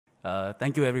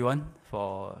Thank you everyone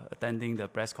for attending the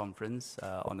press conference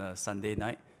on a Sunday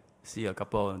night. See a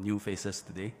couple of new faces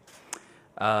today.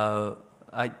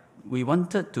 We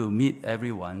wanted to meet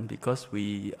everyone because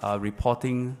we are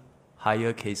reporting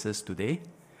higher cases today.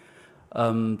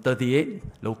 38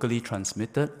 locally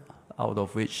transmitted, out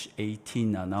of which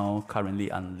 18 are now currently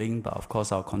unlinked, but of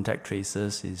course our contact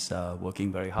tracers is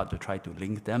working very hard to try to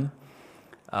link them.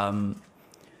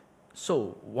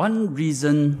 So one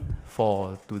reason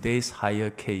for today's higher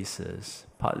cases,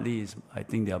 partly is I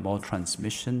think there are more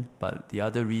transmission, but the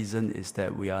other reason is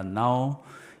that we are now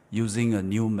using a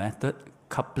new method,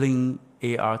 coupling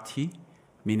ART,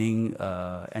 meaning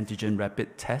antigen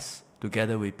rapid test,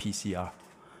 together with PCR.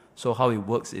 So how it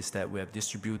works is that we have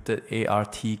distributed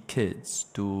ART kits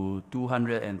to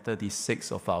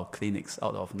 236 of our clinics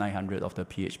out of 900 of the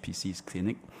PHPC's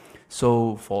clinic.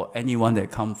 So for anyone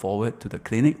that come forward to the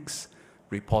clinics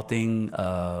reporting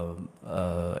ARI,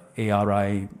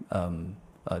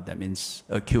 that means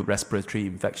acute respiratory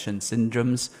infection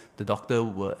syndromes, the doctor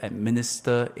will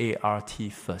administer ART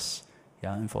first.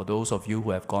 Yeah, and for those of you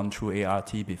who have gone through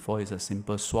ART before, it's a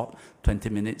simple swab, 20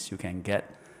 minutes you can get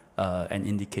an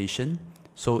indication.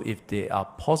 So if they are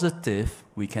positive,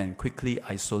 we can quickly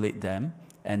isolate them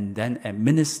and then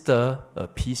administer a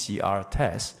PCR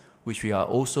test, which we are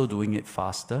also doing it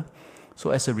faster.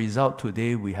 So as a result,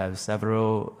 today we have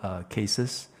several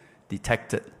cases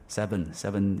detected, seven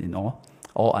in all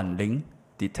unlinked,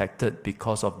 detected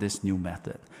because of this new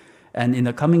method. And in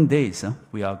the coming days,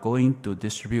 we are going to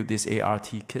distribute these ART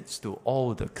kits to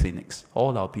all the clinics,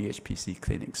 all our PHPC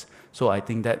clinics. So I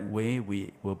think that way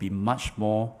we will be much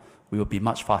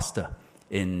faster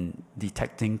in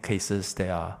detecting cases that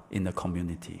are in the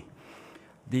community.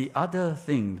 The other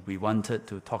thing we wanted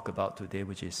to talk about today,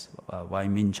 which is why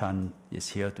Min Chan is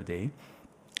here today,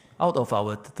 out of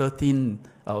our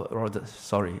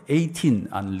 18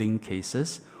 unlinked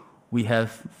cases, we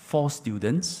have 4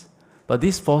 students, but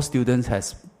these 4 students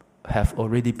have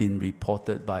already been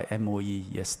reported by MOE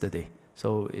yesterday.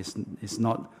 So it's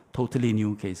not totally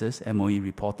new cases. MOE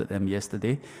reported them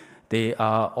yesterday. They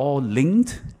are all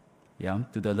linked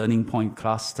to the Learning Point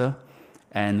cluster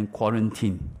and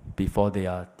quarantined before they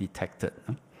are detected.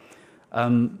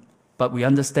 But we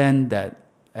understand that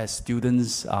as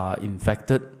students are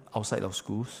infected outside of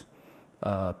schools,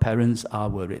 parents are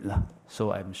worried.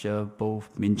 So I'm sure both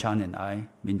Min Chan and I,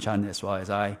 Min Chan as well as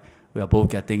I, we are both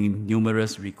getting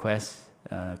numerous requests,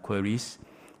 queries,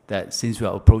 that since we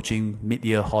are approaching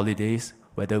mid-year holidays,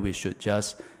 whether we should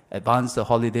just advance the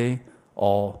holiday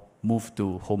or move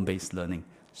to home-based learning.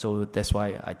 So that's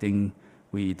why I think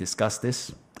we discussed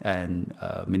this, and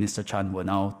Minister Chan will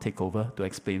now take over to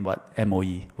explain what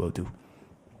MOE will do.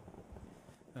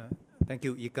 Thank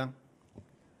you, Yikang.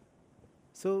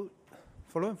 So,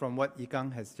 following from what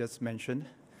Yikang has just mentioned,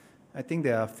 I think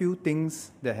there are a few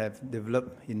things that have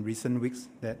developed in recent weeks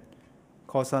that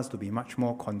cause us to be much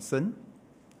more concerned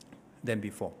than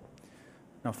before.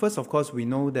 Now, first, of course, we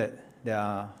know that there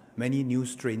are many new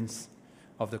strains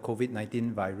of the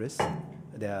COVID-19 virus.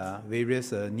 There are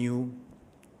various new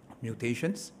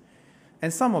mutations,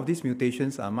 and some of these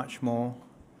mutations are much more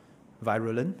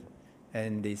virulent,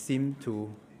 and they seem to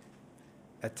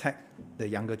attack the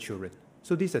younger children.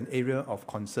 So this is an area of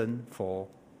concern for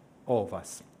all of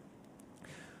us.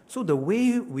 So the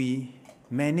way we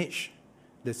manage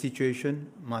the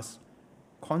situation must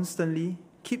constantly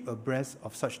keep abreast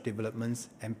of such developments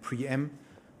and preempt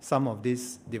some of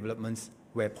these developments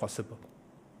where possible.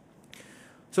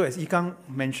 So as Yikang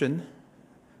mentioned,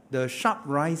 the sharp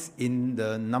rise in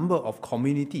the number of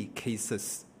community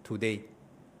cases today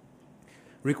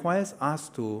requires us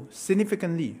to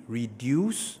significantly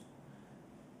reduce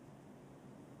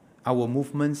our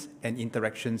movements and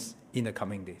interactions in the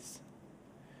coming days.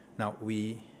 Now,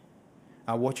 we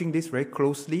are watching this very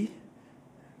closely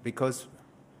because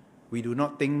we do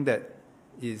not think that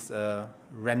is a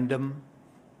random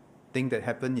thing that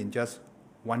happened in just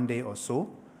one day or so.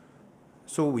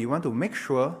 So we want to make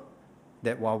sure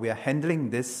that while we are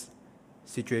handling this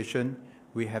situation,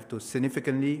 we have to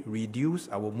significantly reduce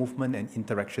our movement and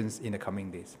interactions in the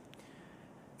coming days.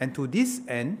 And to this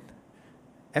end,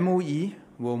 MOE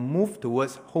will move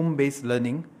towards home-based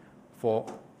learning for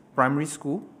primary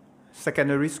school,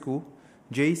 secondary school,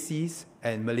 JCs,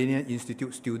 and Millennia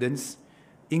Institute students,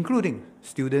 including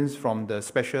students from the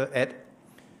special ed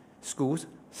schools,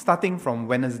 starting from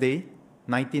Wednesday,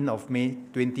 19th of May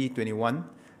 2021,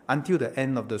 until the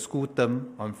end of the school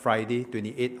term on Friday,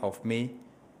 28th of May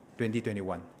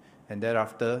 2021. And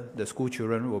thereafter, the school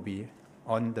children will be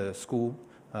on the school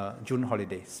June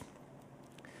holidays.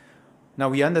 Now,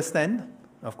 we understand,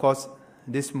 of course,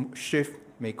 this shift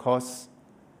may cause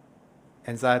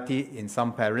anxiety in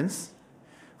some parents,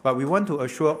 but we want to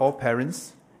assure all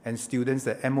parents and students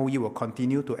that MOE will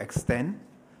continue to extend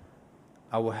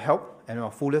our help and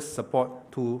our fullest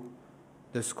support to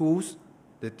the schools,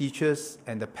 the teachers,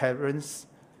 and the parents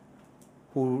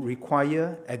who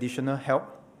require additional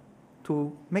help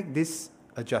to make these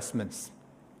adjustments.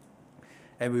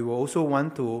 And we will also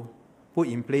want to put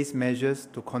in place measures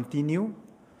to continue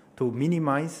to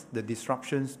minimize the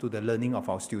disruptions to the learning of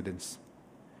our students.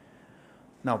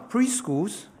 Now,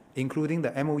 preschools, including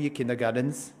the MOE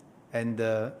kindergartens and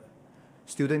the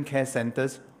student care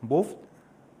centers, both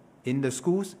in the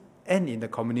schools and in the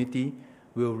community,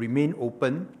 will remain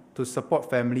open to support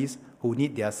families who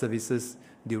need their services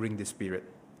during this period.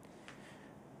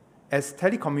 As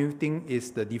telecommuting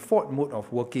is the default mode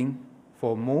of working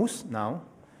for most now,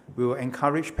 we will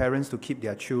encourage parents to keep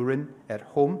their children at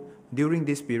home during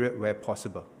this period where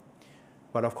possible.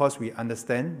 But of course, we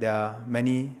understand there are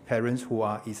many parents who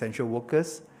are essential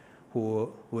workers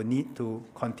who will need to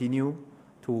continue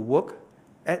to work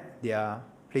at their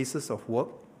places of work,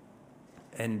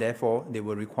 and therefore they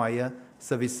will require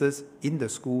services in the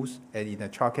schools and in the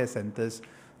childcare centers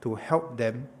to help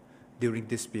them during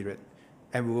this period.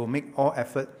 And we will make all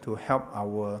effort to help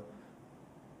our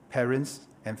parents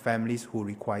and families who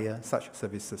require such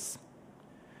services.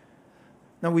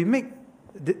 Now, we make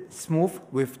this move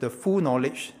with the full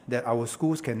knowledge that our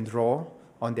schools can draw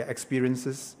on their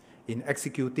experiences in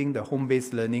executing the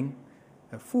home-based learning,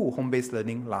 full home-based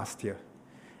learning last year.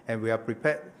 And we are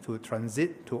prepared to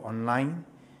transit to online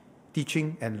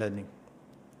teaching and learning.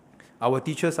 Our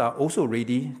teachers are also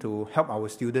ready to help our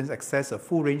students access a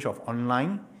full range of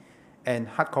online and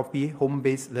hard copy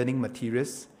home-based learning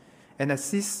materials and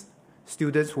assist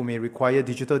students who may require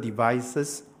digital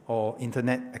devices or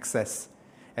internet access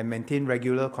and maintain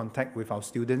regular contact with our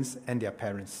students and their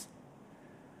parents.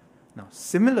 Now,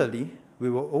 similarly, we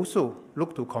will also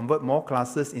look to convert more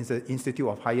classes in the Institute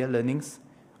of Higher Learnings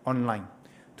online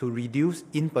to reduce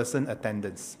in-person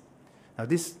attendance. Now,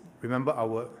 this, remember,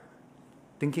 our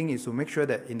thinking is to make sure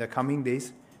that in the coming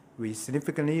days, we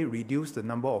significantly reduce the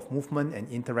number of movement and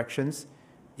interactions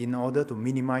in order to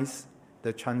minimize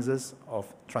the chances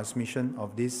of transmission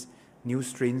of these new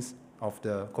strains of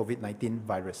the COVID-19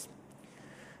 virus.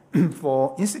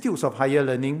 For institutes of higher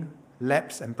learning,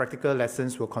 labs and practical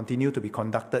lessons will continue to be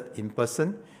conducted in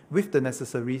person with the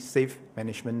necessary safe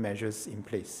management measures in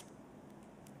place.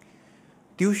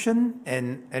 Tuition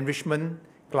and enrichment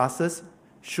classes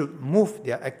should move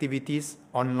their activities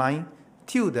online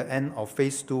till the end of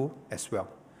phase 2 as well,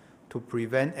 to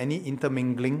prevent any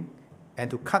intermingling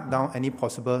and to cut down any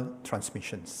possible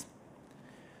transmissions.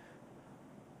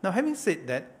 Now, having said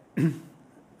that,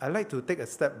 I'd like to take a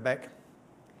step back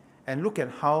and look at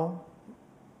how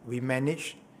we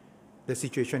manage the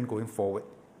situation going forward.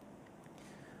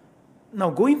 Now,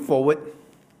 going forward,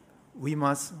 we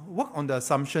must work on the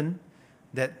assumption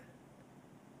that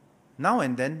now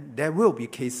and then there will be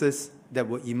cases that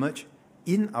will emerge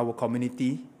in our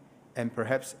community and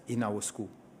perhaps in our school.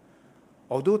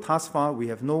 Although thus far we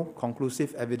have no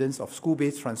conclusive evidence of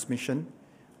school-based transmission,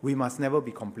 we must never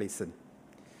be complacent.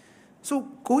 So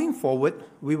going forward,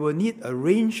 we will need a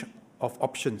range of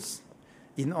options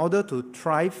in order to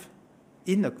thrive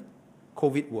in a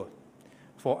COVID world,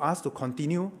 for us to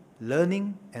continue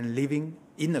learning and living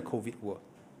in a COVID world.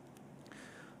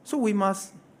 So we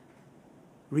must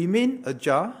remain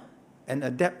agile and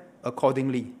adapt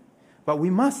accordingly, but we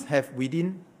must have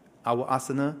within our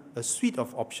arsenal a suite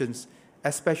of options,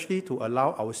 especially to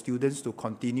allow our students to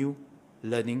continue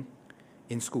learning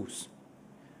in schools.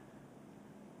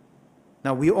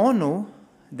 Now, we all know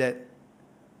that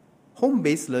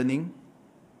home-based learning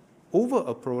over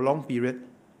a prolonged period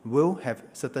will have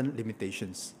certain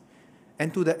limitations.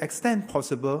 And to the extent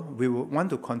possible, we will want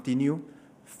to continue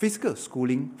physical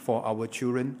schooling for our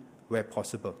children where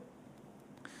possible.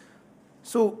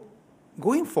 So,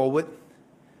 going forward,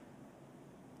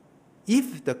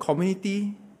 if the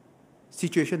community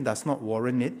situation does not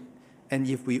warrant it, and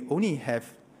if we only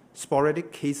have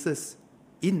sporadic cases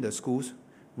in the schools,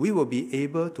 we will be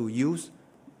able to use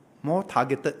more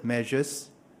targeted measures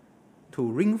to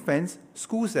ring-fence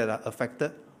schools that are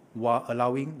affected while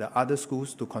allowing the other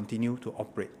schools to continue to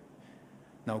operate.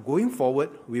 Now, going forward,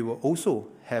 we will also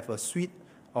have a suite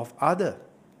of other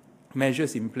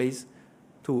measures in place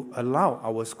to allow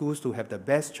our schools to have the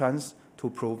best chance to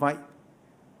provide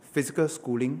physical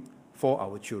schooling for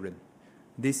our children.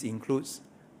 This includes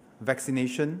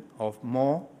vaccination of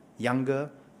more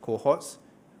younger cohorts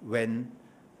when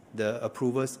the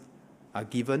approvals are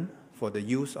given for the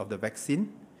use of the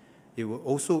vaccine. It will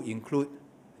also include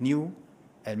new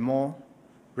and more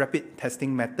rapid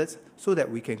testing methods so that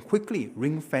we can quickly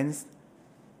ring-fence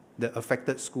the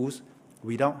affected schools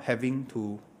without having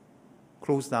to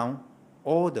close down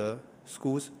all the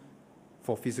schools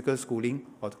for physical schooling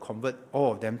or to convert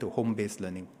all of them to home-based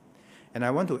learning. And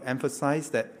I want to emphasize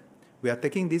that we are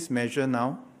taking this measure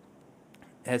now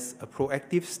as a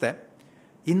proactive step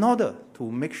in order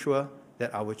to make sure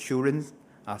that our children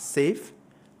are safe,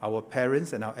 our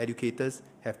parents and our educators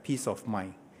have peace of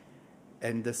mind.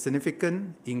 And the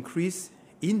significant increase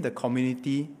in the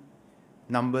community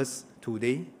numbers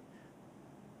today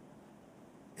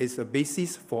is a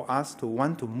basis for us to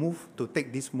want to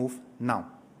take this move now.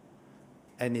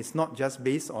 And it's not just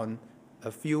based on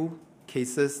a few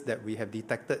cases that we have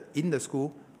detected in the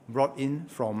school brought in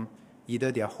from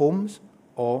either their homes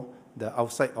or the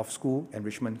outside of school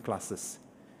enrichment classes.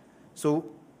 So,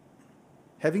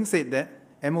 having said that,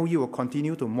 MOE will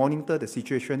continue to monitor the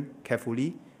situation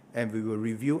carefully and we will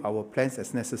review our plans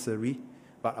as necessary.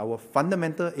 But our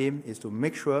fundamental aim is to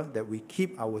make sure that we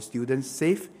keep our students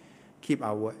safe, keep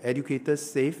our educators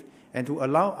safe, and to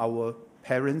allow our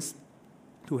parents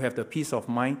to have the peace of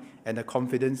mind and the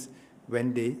confidence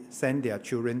when they send their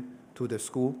children to the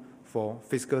school for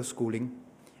physical schooling.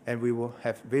 And we will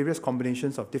have various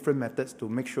combinations of different methods to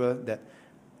make sure that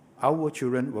our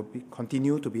children will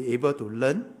continue to be able to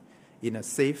learn in a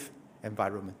safe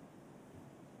environment.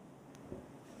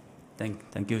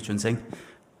 Thank you, Chun Sing.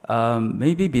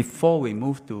 Maybe before we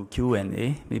move to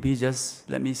Q&A, maybe just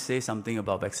let me say something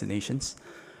about vaccinations.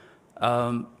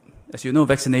 As you know,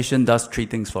 vaccination does three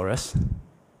things for us.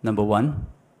 Number one,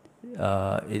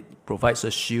 it provides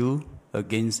a shield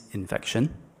against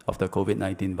infection of the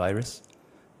COVID-19 virus.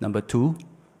 Number two,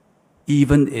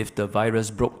 even if the virus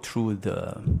broke through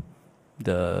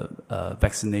the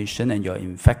vaccination and you're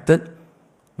infected,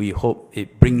 we hope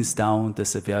it brings down the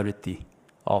severity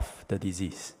of the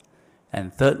disease.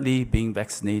 And thirdly, being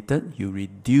vaccinated, you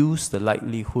reduce the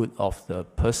likelihood of the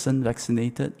person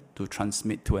vaccinated to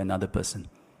transmit to another person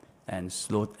and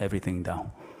slow everything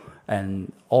down.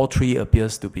 And all three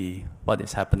appears to be what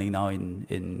is happening now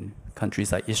in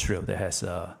countries like Israel that has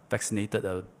vaccinated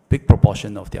a big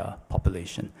proportion of their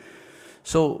population.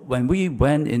 So when we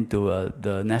went into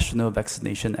the national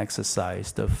vaccination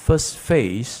exercise, the first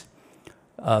phase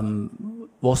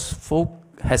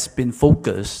has been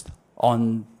focused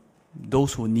on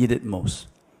those who need it most,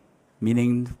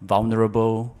 meaning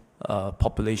vulnerable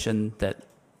population that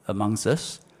amongst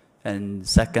us, and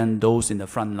second, those in the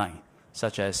front line,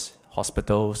 such as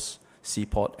hospitals,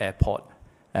 seaport, airport,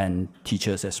 and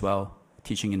teachers as well,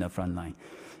 teaching in the front line.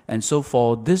 And so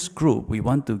for this group, we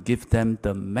want to give them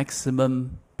the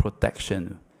maximum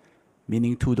protection,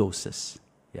 meaning 2 doses.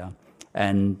 Yeah.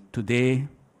 And today,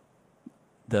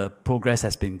 the progress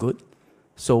has been good.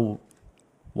 So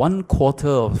 1/4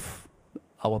 of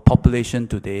our population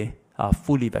today are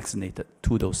fully vaccinated,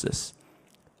 2 doses.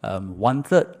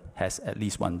 1/3 has at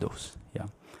least 1 dose. Yeah.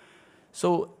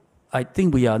 So I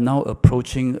think we are now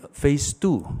approaching phase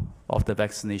 2 of the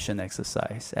vaccination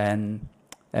exercise, and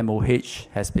MOH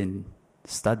has been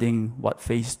studying what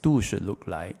phase 2 should look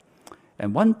like.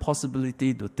 And one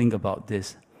possibility to think about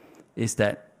this is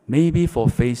that maybe for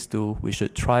phase 2, we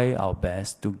should try our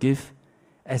best to give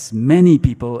as many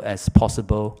people as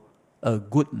possible a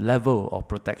good level of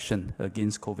protection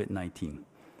against COVID-19.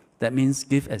 That means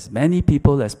give as many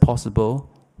people as possible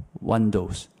 1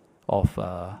 dose of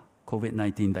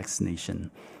COVID-19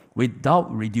 vaccination without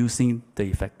reducing the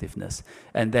effectiveness.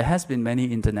 And there has been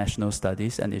many international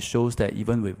studies, and it shows that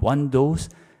even with 1 dose,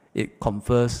 it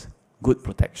confers good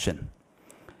protection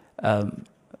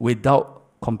without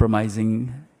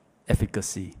compromising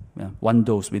efficacy. Yeah, 1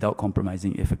 dose without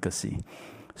compromising efficacy.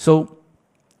 So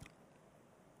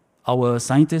our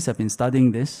scientists have been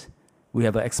studying this. We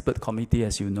have an expert committee,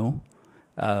 as you know,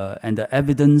 and the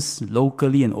evidence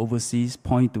locally and overseas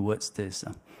point towards this,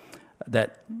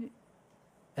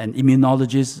 and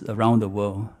immunologists around the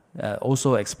world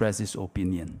also express this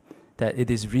opinion, that it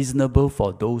is reasonable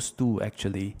for those two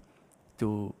actually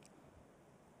to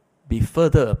be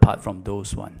further apart from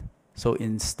those one. So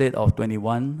instead of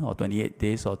 21 or 28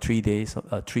 days or 3 days,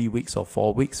 3 weeks or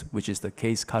 4 weeks, which is the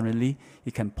case currently,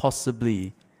 it can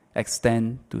possibly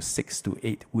extend to 6 to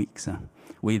 8 weeks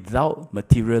without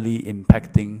materially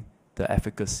impacting the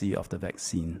efficacy of the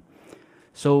vaccine.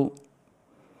 So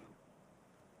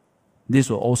this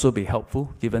will also be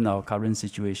helpful given our current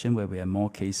situation where we have more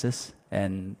cases,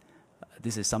 and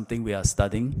this is something we are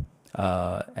studying.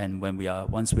 And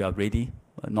once we are ready,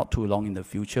 not too long in the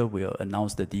future, we'll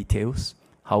announce the details,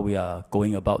 how we are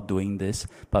going about doing this.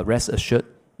 But rest assured,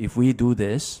 if we do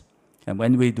this, and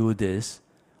when we do this,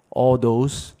 all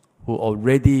those who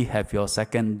already have your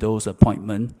second dose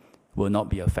appointment will not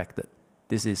be affected.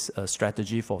 This is a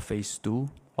strategy for phase 2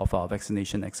 of our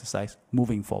vaccination exercise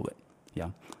moving forward.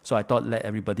 Yeah. So I thought let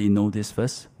everybody know this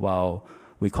first while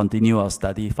we continue our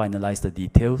study, finalize the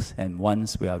details, and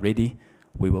once we are ready,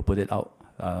 we will put it out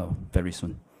very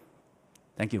soon.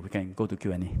 Thank you. We can go to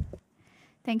Q&A.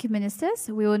 Thank you, Ministers.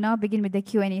 We will now begin with the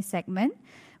Q&A segment.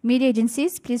 Media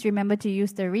agencies, please remember to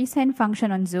use the raise hand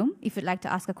function on Zoom if you'd like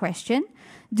to ask a question.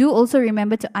 Do also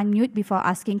remember to unmute before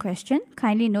asking question.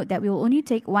 Kindly note that we will only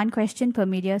take one question per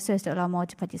media so as to allow more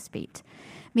to participate.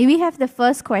 May we have the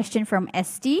first question from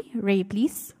ST? Ray,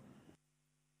 please.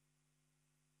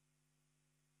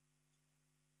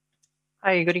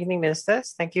 Hi, good evening,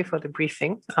 Ministers. Thank you for the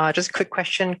briefing. Just a quick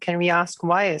question. Can we ask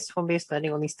why is home-based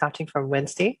learning only starting from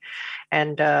Wednesday?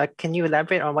 And can you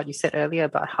elaborate on what you said earlier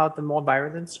about how the more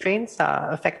virulent strains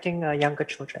are affecting younger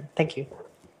children? Thank you.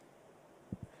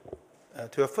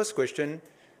 To your first question,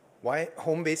 why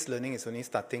home-based learning is only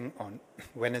starting on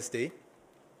Wednesday?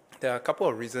 There are a couple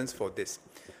of reasons for this.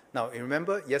 Now, you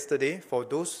remember yesterday, for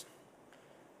those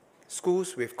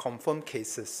schools with confirmed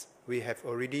cases, we have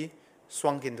already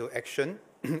swung into action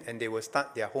and they will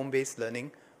start their home-based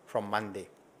learning from Monday.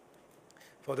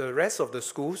 For the rest of the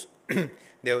schools,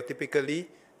 they will typically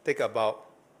take about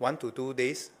 1 to 2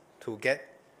 days to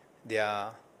get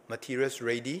their materials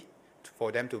ready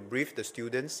for them to brief the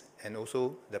students and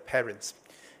also the parents.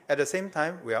 At the same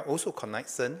time, we are also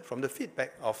concerned from the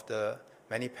feedback of the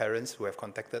many parents who have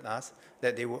contacted us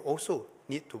that they will also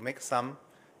need to make some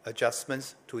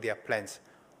adjustments to their plans.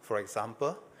 For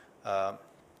example,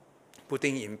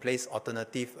 putting in place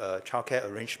alternative childcare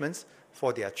arrangements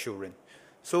for their children.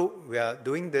 So we are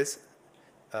doing this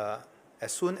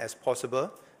as soon as possible,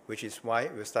 which is why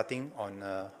we're starting on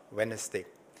Wednesday.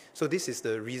 So this is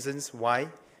the reasons why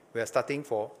we are starting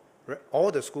for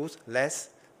all the schools,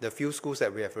 less the few schools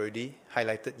that we have already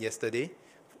highlighted yesterday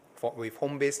with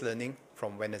home-based learning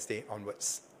from Wednesday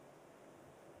onwards.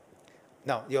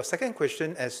 Now, your second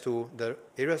question as to the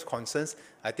areas of concerns,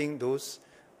 I think those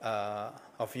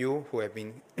of you who have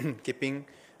been keeping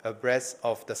abreast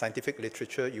of the scientific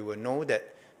literature, you will know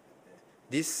that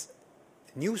these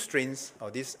new strains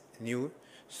of the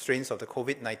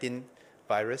COVID-19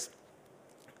 virus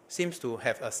seems to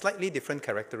have a slightly different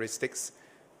characteristics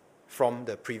from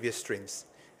the previous strains.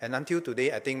 And until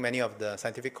today, I think many of the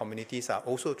scientific communities are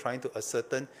also trying to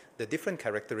ascertain the different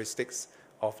characteristics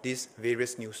of these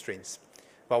various new strains.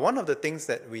 But one of the things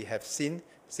that we have seen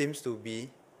seems to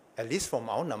be, at least from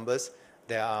our numbers,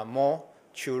 there are more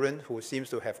children who seems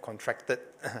to have contracted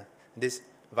this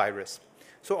virus.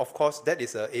 So of course, that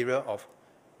is an area of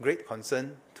great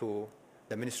concern to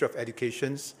the Ministry of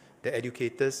Education, the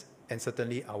educators, and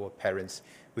certainly our parents,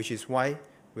 which is why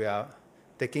we are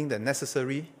taking the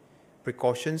necessary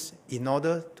precautions in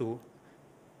order to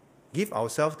give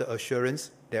ourselves the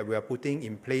assurance that we are putting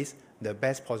in place the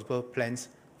best possible plans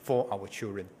for our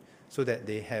children so that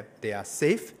they are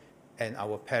safe and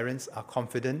our parents are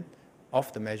confident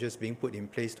of the measures being put in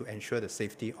place to ensure the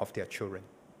safety of their children.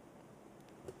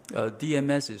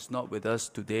 DMS is not with us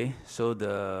today, so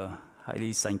the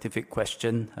highly scientific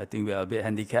question, I think we are a bit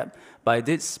handicapped. But I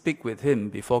did speak with him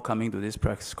before coming to this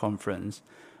press conference.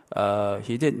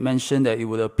 He did mention that it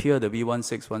would appear the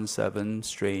B1617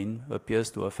 strain appears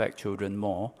to affect children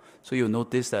more. So you'll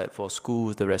notice that for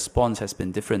schools, the response has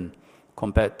been different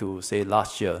compared to, say,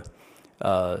 last year.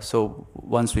 So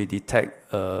once we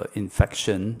detect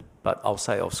infection, but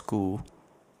outside of school,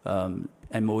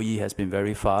 MOE has been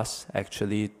very fast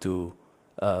actually to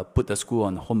put the school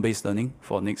on home-based learning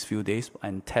for next few days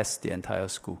and test the entire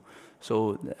school.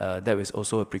 So there is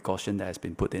also a precaution that has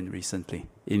been put in recently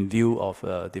in view of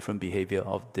different behavior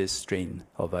of this strain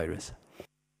of virus.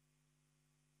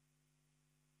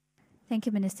 Thank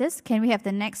you, Ministers. Can we have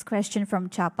the next question from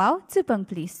Cha Pao? Zipeng,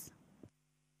 please.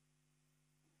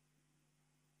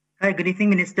 Hi, good evening,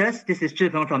 Ministers. This is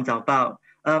Zipeng from Zhao Bao.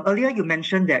 Earlier, you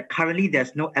mentioned that currently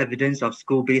there's no evidence of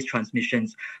school-based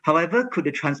transmissions. However, could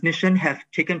the transmission have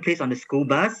taken place on the school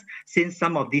bus, since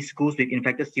some of these schools with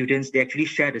infected students, they actually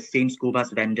share the same school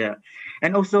bus vendor?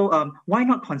 And also, why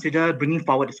not consider bringing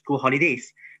forward the school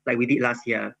holidays like we did last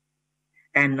year?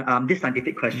 And this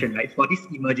scientific question, right, for these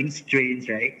emerging strains,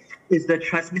 right, is the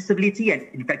transmissibility and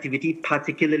infectivity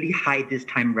particularly high this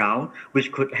time round,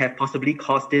 which could have possibly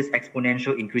caused this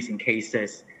exponential increase in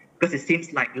cases? Because it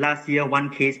seems like last year, one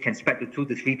case can spread to 2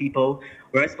 to 3 people,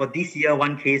 whereas for this year,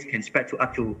 one case can spread to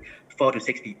up to 4 to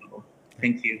 6 people.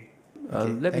 Thank you.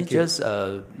 Let me just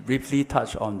briefly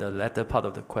touch on the latter part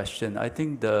of the question. I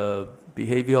think the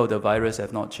behavior of the virus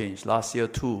have not changed. Last year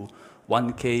too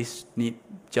one case need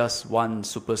just one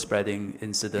super spreading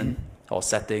incident or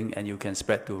setting, and you can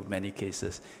spread to many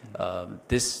cases.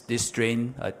 This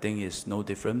strain, I think, is no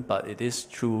different, but it is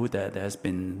true that there has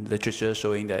been literature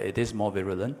showing that it is more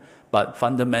virulent, but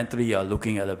fundamentally you are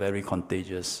looking at a very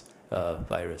contagious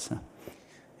virus.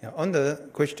 Yeah, on the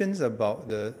questions about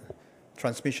the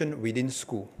transmission within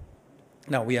school,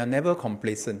 now we are never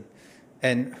complacent,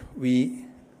 and we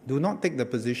do not take the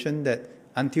position that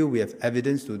until we have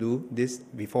evidence to do this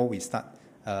before we start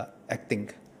acting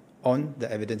on the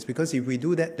evidence. Because if we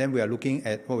do that, then we are looking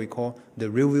at what we call the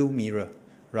rearview mirror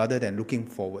rather than looking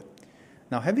forward.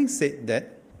 Now, having said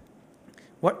that,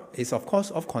 what is of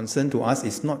course of concern to us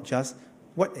is not just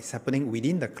what is happening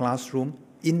within the classroom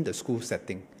in the school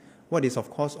setting. What is of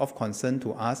course of concern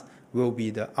to us will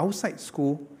be the outside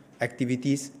school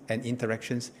activities and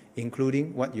interactions,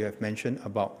 including what you have mentioned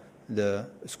about the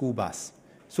school bus.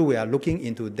 So we are looking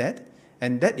into that,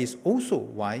 and that is also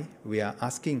why we are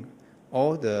asking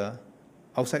all the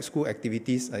outside school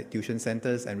activities like tuition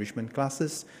centers, enrichment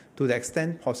classes, to the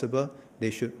extent possible,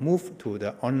 they should move to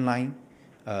the online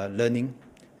learning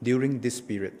during this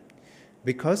period.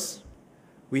 Because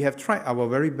we have tried our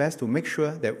very best to make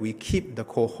sure that we keep the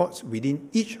cohorts within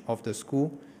each of the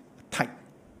school tight.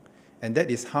 And that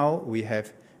is how we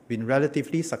have been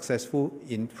relatively successful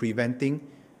in preventing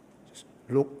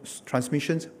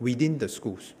transmissions within the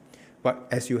schools. But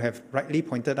as you have rightly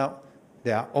pointed out,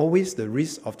 there are always the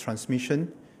risk of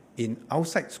transmission in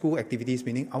outside school activities,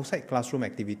 meaning outside classroom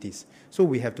activities. So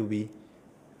we have to be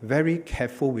very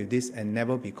careful with this and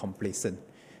never be complacent.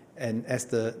 And as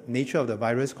the nature of the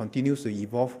virus continues to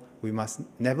evolve, we must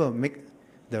never make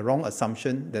the wrong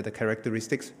assumption that the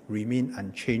characteristics remain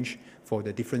unchanged for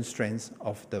the different strands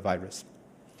of the virus.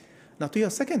 Now, to your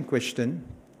second question,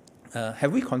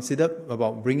 have we considered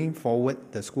about bringing forward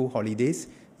the school holidays?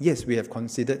 Yes, we have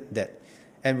considered that.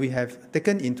 And we have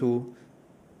taken into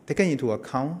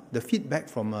account the feedback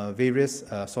from various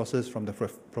sources, from the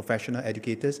professional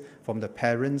educators, from the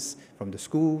parents, from the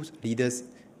schools, leaders,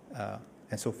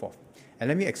 and so forth. And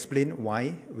let me explain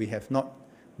why we have not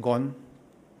gone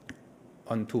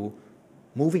on to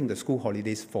moving the school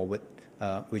holidays forward,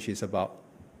 which is about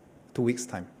 2 weeks'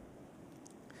 time.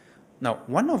 Now,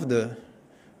 one of the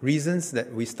reasons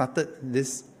that we started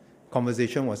this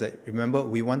conversation was that, remember,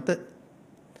 we wanted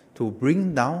to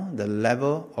bring down the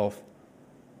level of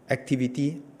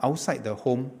activity outside the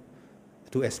home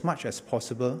to as much as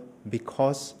possible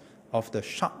because of the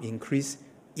sharp increase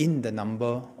in the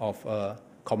number of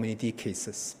community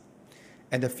cases.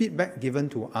 And the feedback given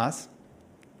to us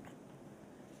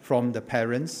from the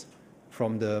parents,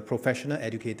 from the professional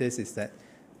educators, is that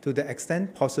to the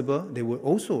extent possible, they would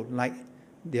also like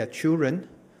their children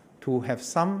to have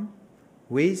some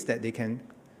ways that they can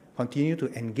continue to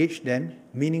engage them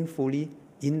meaningfully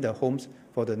in the homes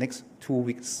for the next 2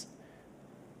 weeks.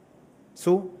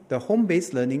 So the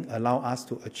home-based learning allows us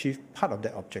to achieve part of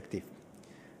that objective.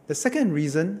 The second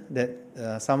reason that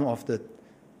some of the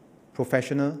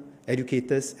professional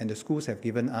educators and the schools have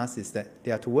given us is that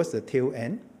they are towards the tail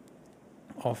end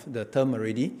of the term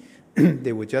already.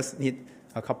 They will just need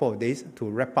a couple of days to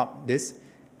wrap up this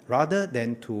rather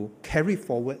than to carry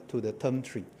forward to the term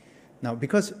 3. Now,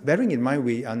 because bearing in mind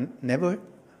we are never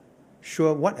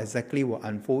sure what exactly will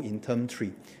unfold in term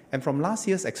 3. And from last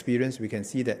year's experience, we can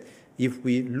see that if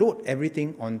we load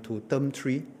everything onto term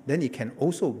 3, then it can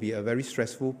also be a very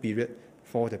stressful period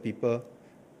for the people,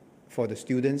 for the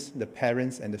students, the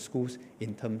parents, and the schools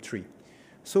in term 3.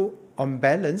 So on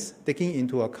balance, taking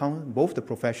into account both the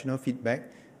professional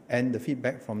feedback and the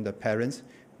feedback from the parents,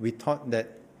 we thought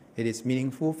that it is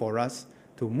meaningful for us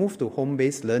to move to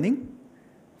home-based learning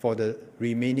for the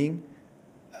remaining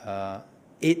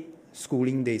 8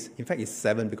 schooling days. In fact, it's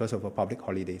 7 because of our public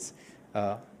holidays,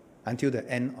 until the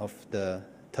end of the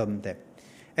term there.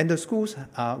 And the schools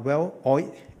are well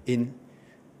oiled in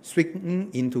swinging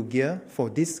into gear for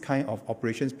this kind of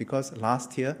operations because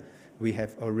last year we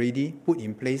have already put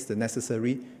in place the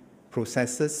necessary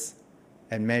processes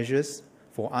and measures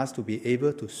for us to be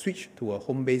able to switch to a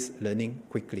home-based learning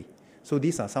quickly. So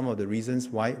these are some of the reasons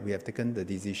why we have taken the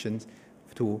decisions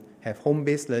to have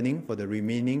home-based learning for the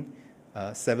remaining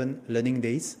 7 learning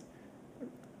days,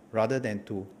 rather than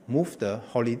to move the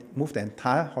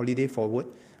entire holiday forward,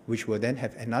 which will then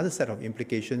have another set of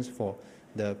implications for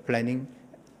the planning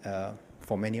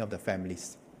for many of the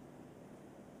families.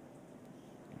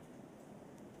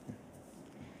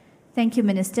 Thank you,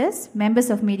 Ministers. Members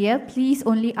of media, please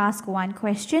only ask one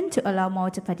question to allow more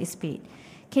to participate.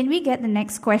 Can we get the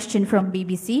next question from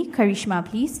BBC? Karishma,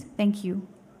 please. Thank you.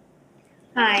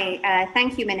 Hi,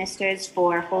 thank you, ministers,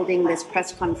 for holding this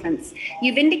press conference.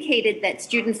 You've indicated that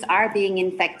students are being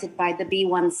infected by the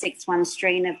B161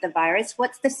 strain of the virus.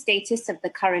 What's the status of the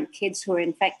current kids who are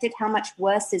infected? How much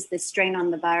worse is this strain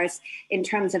on the virus in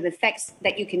terms of effects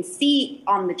that you can see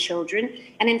on the children?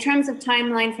 And in terms of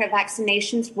timeline for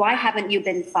vaccinations, why haven't you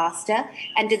been faster?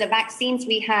 And do the vaccines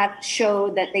we have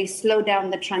show that they slow down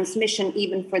the transmission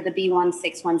even for the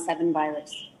B1617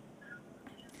 virus?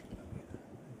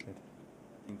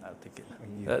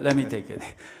 Let me take it.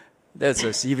 That's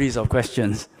a series of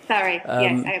questions. Sorry,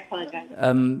 yes, I apologize.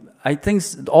 I think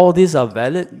all these are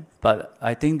valid, but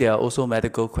I think there are also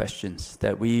medical questions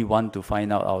that we want to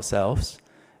find out ourselves.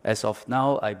 As of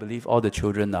now, I believe all the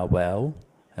children are well.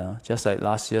 Just like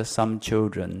last year, some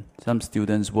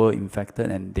students were infected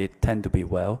and they tend to be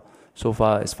well. So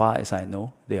far as I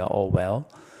know, they are all well.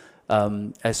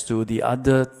 As to the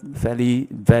other fairly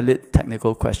valid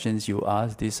technical questions you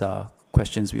asked, these are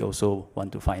questions we also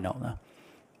want to find out.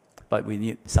 But we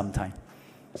need some time.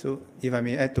 So if I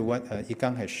may add to what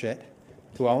Ikang has shared,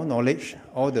 to our knowledge,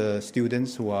 all the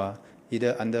students who are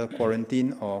either under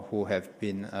quarantine or who have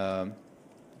been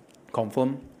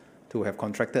confirmed to have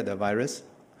contracted the virus,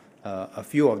 a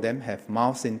few of them have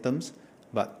mild symptoms,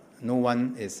 but no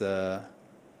one is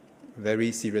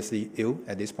very seriously ill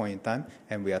at this point in time,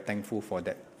 and we are thankful for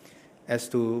that. As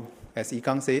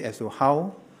Ikang said, as to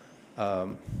how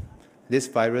this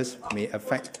virus may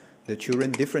affect the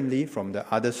children differently from the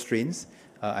other strains,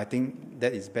 I think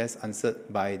that is best answered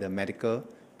by the medical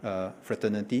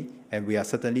fraternity, and we are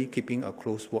certainly keeping a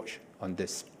close watch on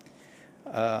this.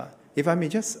 If I may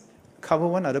just cover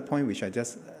one other point which I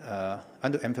just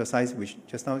want to emphasize, which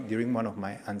just now during one of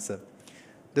my answers.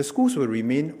 The schools will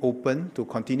remain open to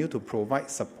continue to provide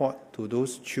support to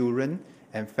those children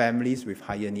and families with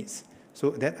higher needs.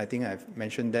 So that, I think I've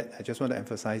mentioned that. I just want to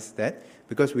emphasize that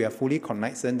because we are fully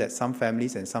cognizant that some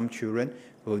families and some children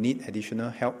will need additional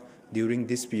help during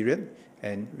this period,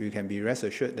 and we can be rest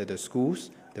assured that the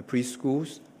schools, the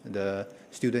preschools, the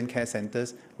student care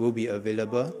centers will be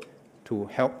available to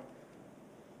help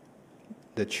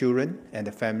the children and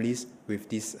the families with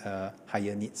these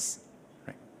higher needs.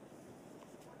 Right.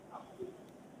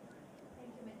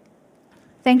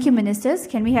 Thank you, ministers.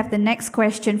 Can we have the next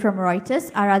question from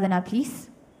Reuters? Aradhana, please.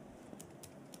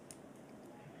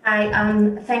 Hi,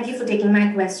 thank you for taking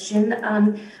my question.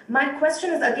 My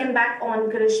question is again back on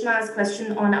Karishma's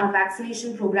question on our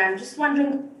vaccination program. Just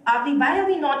wondering, why are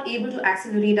we not able to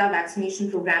accelerate our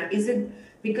vaccination program? Is it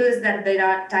because that there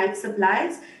are tight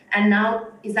supplies? And now,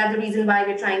 is that the reason why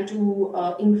we're trying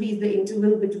to increase the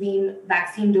interval between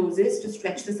vaccine doses to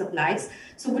stretch the supplies?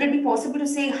 So would it be possible to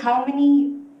say how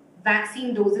many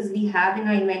vaccine doses we have in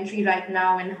our inventory right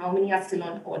now and how many are still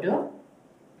on order?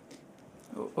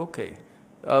 Okay.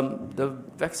 The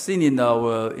vaccine in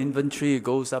our inventory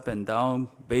goes up and down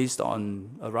based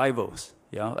on arrivals,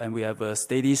 and we have a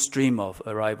steady stream of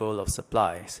arrival of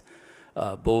supplies,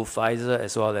 both Pfizer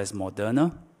as well as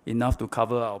Moderna, enough to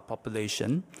cover our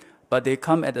population, but they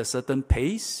come at a certain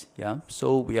pace,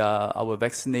 so our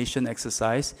vaccination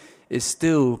exercise is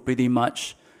still pretty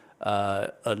much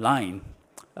aligned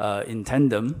in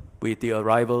tandem with the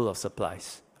arrival of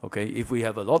supplies. Okay, if we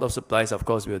have a lot of supplies, of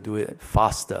course, we'll do it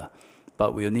faster.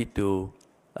 But we'll need to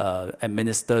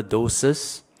administer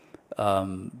doses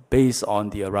based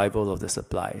on the arrival of the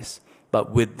supplies.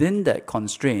 But within that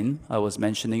constraint, I was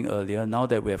mentioning earlier, now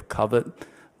that we have covered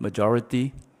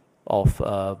majority of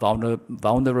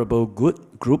vulnerable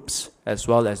groups as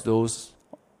well as those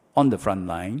on the front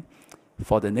line,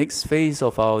 for the next phase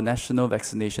of our national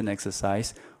vaccination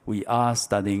exercise, we are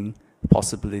studying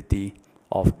possibility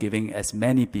of giving as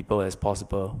many people as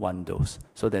possible one dose.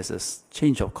 So there's a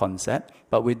change of concept,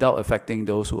 but without affecting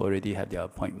those who already have their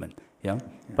appointment.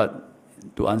 But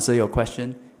to answer your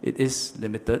question, it is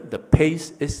limited. The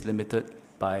pace is limited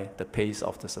by the pace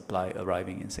of the supply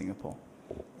arriving in Singapore.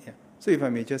 So if I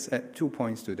may just add 2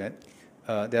 points to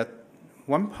that.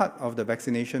 One part of the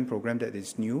vaccination program that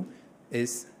is new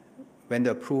is when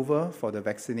the approval for the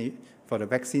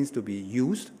vaccines to be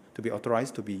used, to be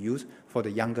authorized to be used for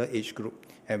the younger age group.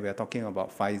 And we are talking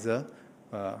about Pfizer,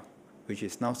 which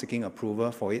is now seeking approval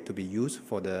for it to be used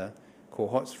for the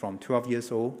cohorts from 12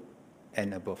 years old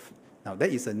and above. Now, that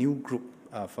is a new group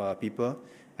of people.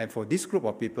 And for this group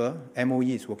of people, MOE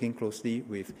is working closely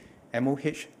with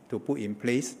MOH to put in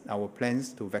place our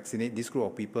plans to vaccinate this group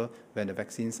of people when the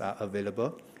vaccines are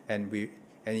available. And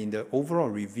in the overall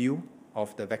review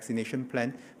of the vaccination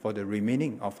plan for the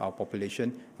remaining of our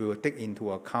population, we will take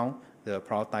into account the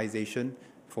prioritization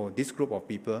for this group of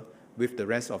people with the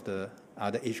rest of the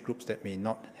other age groups that may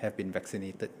not have been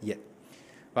vaccinated yet.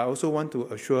 But I also want to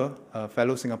assure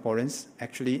fellow Singaporeans,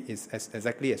 actually, is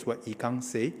exactly as what Ikang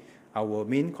said, our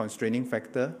main constraining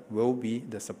factor will be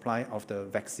the supply of the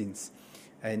vaccines.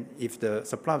 And if the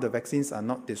supply of the vaccines are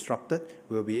not disrupted,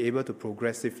 we'll be able to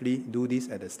progressively do this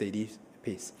at a steady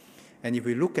pace. And if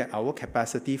we look at our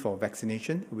capacity for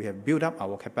vaccination, we have built up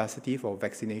our capacity for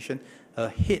vaccination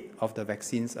ahead of the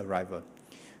vaccine's arrival.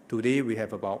 Today, we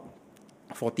have about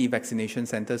 40 vaccination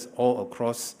centers all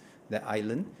across the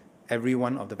island. Every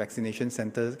one of the vaccination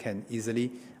centers can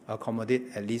easily accommodate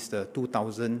at least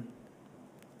 2,000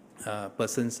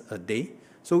 persons a day.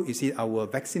 So you see, our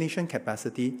vaccination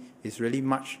capacity is really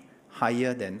much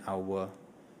higher than our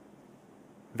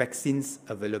vaccines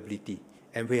availability.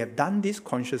 And we have done this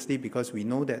consciously because we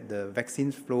know that the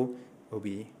vaccines flow will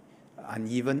be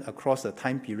uneven across the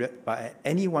time period, but at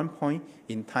any one point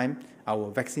in time, our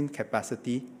vaccine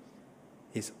capacity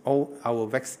is our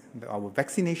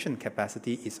vaccination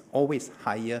capacity is always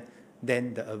higher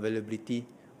than the availability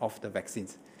of the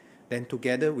vaccines. Then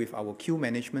together with our queue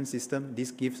management system,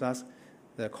 this gives us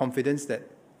the confidence that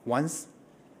once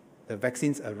the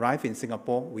vaccines arrive in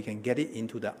Singapore, we can get it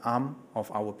into the arm of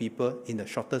our people in the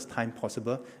shortest time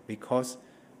possible, because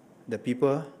the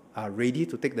people are ready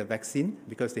to take the vaccine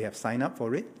because they have signed up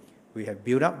for it. We have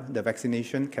built up the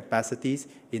vaccination capacities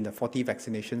in the 40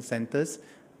 vaccination centers,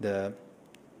 the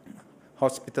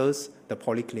hospitals, the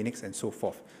polyclinics, and so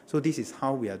forth. So this is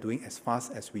how we are doing as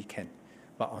fast as we can.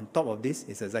 But on top of this,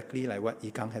 is exactly like what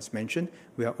Ikang has mentioned,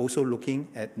 we are also looking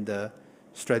at the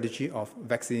strategy of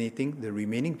vaccinating the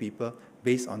remaining people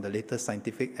based on the latest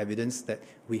scientific evidence that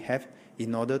we have,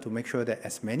 in order to make sure that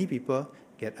as many people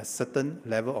get a certain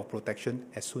level of protection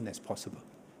as soon as possible.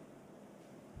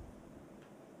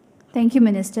 Thank you,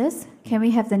 Ministers. Can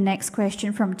we have the next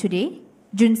question from today?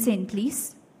 Chun Sing,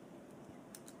 please.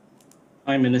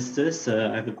 Hi, Ministers.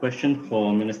 I have a question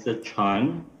for Minister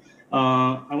Chan.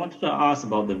 I wanted to ask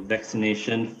about the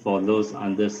vaccination for those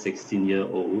under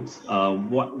 16-year-olds.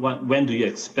 When do you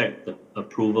expect the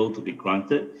approval to be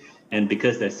granted? And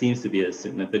because there seems to be a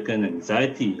significant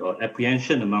anxiety or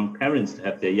apprehension among parents to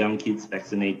have their young kids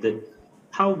vaccinated,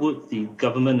 how would the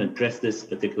government address this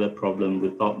particular problem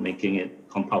without making it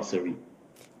compulsory?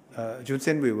 Chun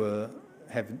Sing, we will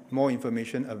have more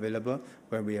information available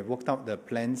when we have worked out the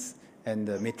plans and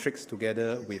the matrix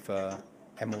together with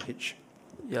MOH.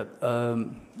 Yeah,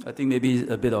 I think maybe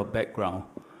a bit of background.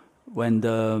 When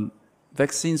the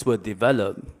vaccines were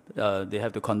developed, they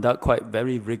have to conduct quite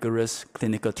very rigorous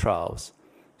clinical trials.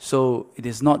 So it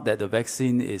is not that the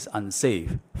vaccine is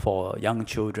unsafe for young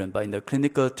children, but in the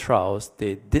clinical trials,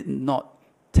 they did not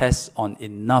test on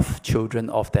enough children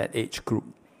of that age group.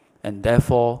 And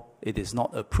therefore, it is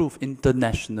not approved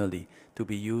internationally to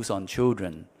be used on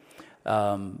children.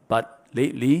 But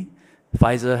lately,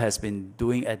 Pfizer has been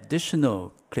doing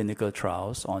additional clinical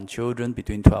trials on children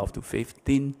between 12 to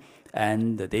 15,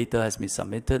 and the data has been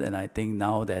submitted, and I think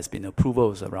now there has been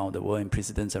approvals around the world and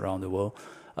precedents around the world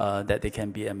that they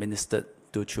can be administered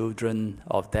to children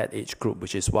of that age group,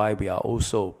 which is why we are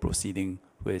also proceeding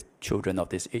with children of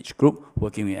this age group,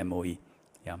 working with MOE.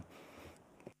 Yeah.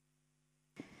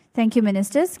 Thank you,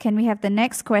 Ministers. Can we have the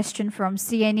next question from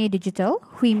CNA Digital?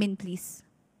 Hui Min, please.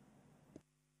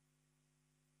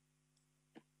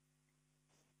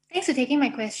 Thanks for taking my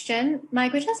question. My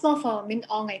question is more for Min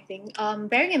Ong, I think.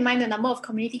 Bearing in mind the number of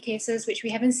community cases which we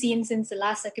haven't seen since the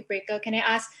last circuit breaker, can I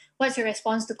ask what's your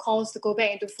response to calls to go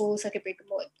back into full circuit breaker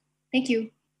mode? Thank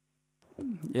you.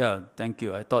 Yeah, thank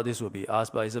you. I thought this would be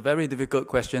asked, but it's a very difficult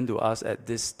question to ask at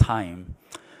this time,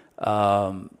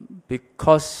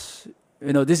 because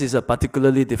this is a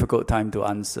particularly difficult time to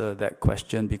answer that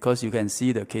question, because you can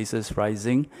see the cases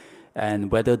rising,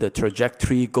 and whether the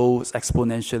trajectory goes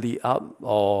exponentially up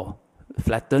or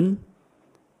flatten,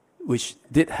 which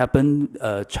did happen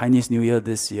Chinese New Year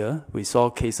this year. We saw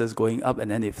cases going up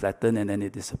and then it flattened and then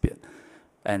it disappeared.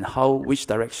 And which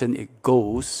direction it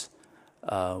goes,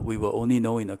 we will only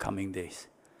know in the coming days.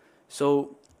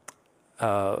 So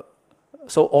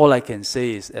all I can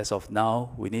say is, as of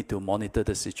now, we need to monitor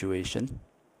the situation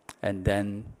and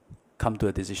then come to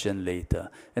a decision later.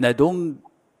 And I don't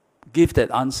give that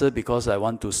answer because I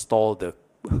want to stall the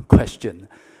question.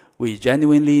 We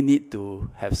genuinely need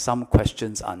to have some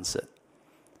questions answered.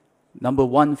 Number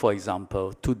one, for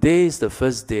example, today is the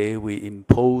first day we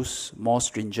impose more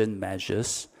stringent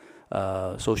measures,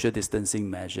 social distancing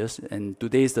measures, and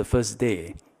today is the first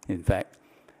day, in fact.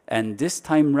 And this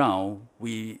time round,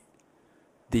 we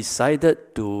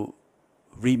decided to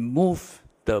remove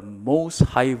the most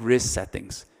high-risk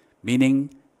settings,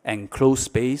 meaning enclosed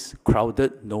space,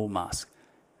 crowded, no mask.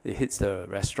 It hits the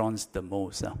restaurants the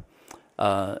most.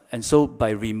 And so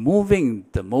by removing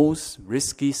the most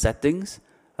risky settings,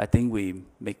 I think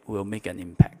will make an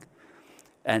impact.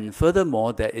 And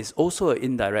furthermore, there is also an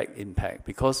indirect impact,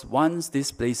 because once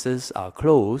these places are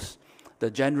closed,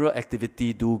 the general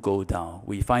activity do go down.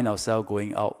 We find ourselves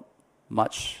going out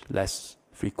much less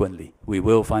frequently. We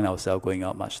will find ourselves going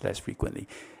out much less frequently.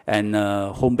 And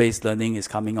home-based learning is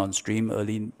coming on stream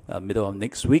middle of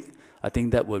next week. I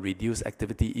think that will reduce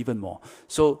activity even more.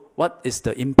 So what is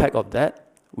the impact of that?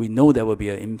 We know there will be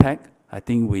an impact. I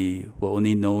think we will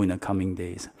only know in the coming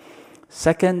days.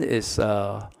 Second is,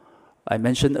 I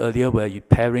mentioned earlier, where you're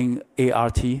pairing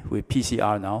ART with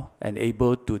PCR now and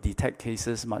able to detect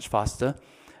cases much faster.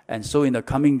 And so in the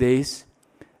coming days,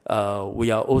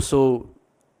 we are also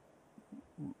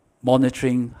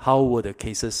monitoring how will the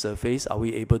cases surface. Are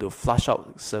we able to flush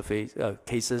out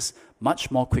cases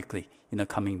much more quickly in the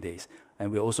coming days?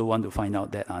 And we also want to find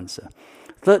out that answer.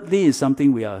 Thirdly is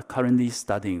something we are currently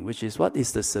studying, which is what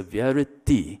is the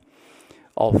severity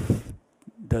of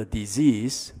the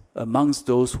disease amongst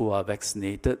those who are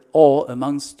vaccinated or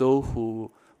amongst those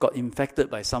who got infected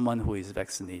by someone who is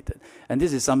vaccinated. And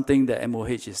this is something that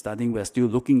MOH is studying. We're still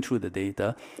looking through the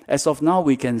data. As of now,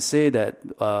 we can say that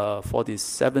for the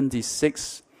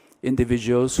 76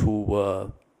 individuals who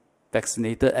were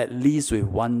vaccinated at least with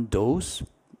one dose,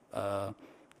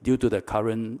 due to the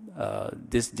current,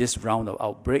 this round of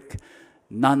outbreak,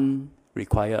 none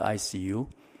require ICU.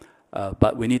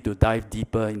 But we need to dive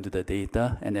deeper into the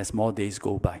data, and as more days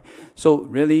go by. So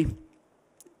really,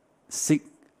 seek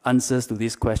answers to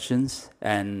these questions,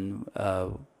 and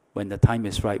when the time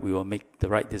is right, we will make the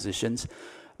right decisions.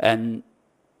 And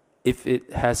if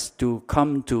it has to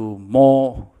come to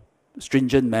more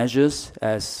stringent measures,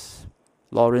 as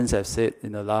Lawrence has said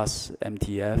in the last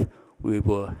MTF, we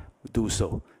will do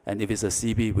so. And if it's a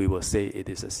CB, we will say it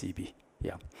is a CB.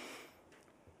 Yeah.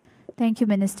 Thank you,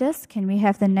 Ministers. Can we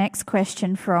have the next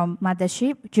question from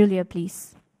Mothership? Julia,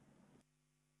 please.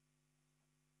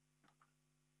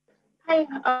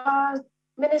 Hi,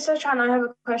 Minister Chan, I have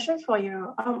a question for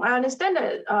you. I understand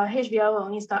that HBL will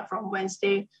only start from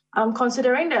Wednesday.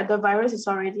 Considering that the virus is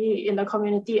already in the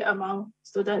community among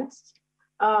students,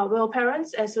 will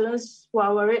parents and students who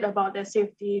are worried about their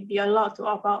safety be allowed to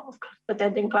opt out of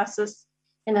attending classes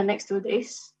in the next 2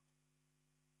 days?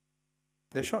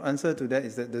 The short answer to that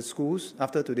is that the schools,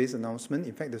 after today's announcement,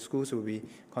 in fact, the schools will be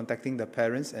contacting the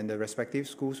parents, and the respective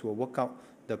schools will work out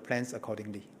the plans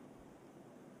accordingly.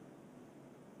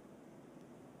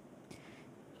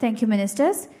 Thank you,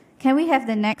 Ministers. Can we have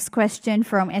the next question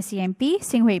from SEMP?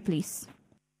 Sing Hui, please.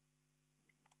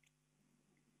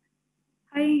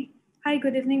 Hi,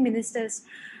 good evening, Ministers.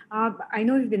 I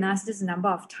know you've been asked this a number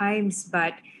of times,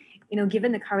 but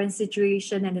given the current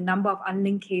situation and the number of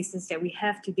unlinked cases that we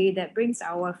have today, that brings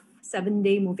our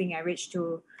 7-day moving average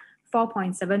to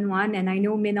 4.71. And I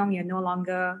know, Min Ong, you're no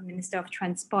longer Minister of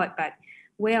Transport, but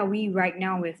where are we right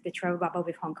now with the travel bubble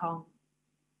with Hong Kong?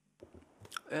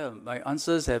 Yeah, my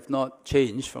answers have not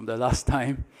changed from the last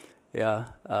time. Yeah,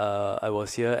 I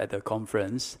was here at the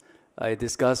conference. I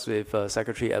discussed with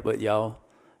Secretary Edward Yao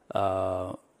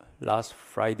last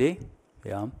Friday.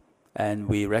 Yeah. And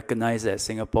we recognize that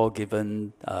Singapore,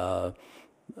 given our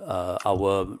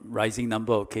rising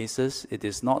number of cases, it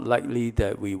is not likely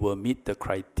that we will meet the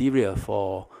criteria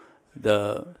for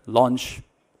the launch.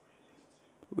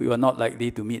 We were not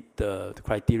likely to meet the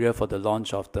criteria for the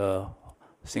launch of the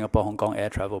Singapore-Hong Kong air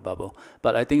travel bubble.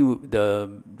 But I think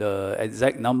the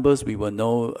exact numbers we will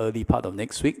know early part of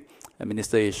next week. And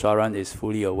Minister Iswaran is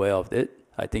fully aware of it.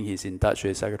 I think he's in touch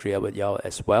with Secretary Edward Yao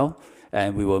as well.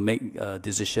 And we will make a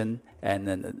decision and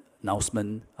an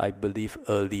announcement, I believe,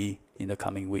 early in the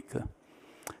coming week.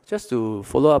 Just to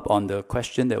follow up on the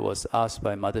question that was asked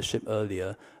by Mothership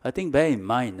earlier, I think bear in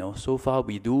mind, so far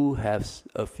we do have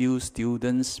a few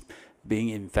students being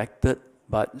infected,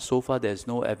 but so far there's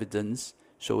no evidence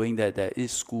showing that there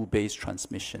is school-based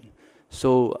transmission.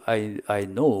 So I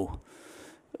know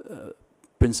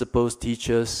principals,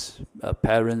 teachers,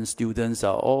 parents, students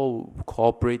are all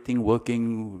cooperating,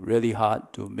 working really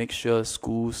hard to make sure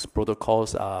schools'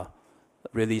 protocols are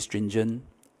really stringent,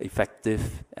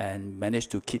 effective, and manage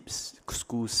to keep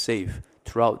schools safe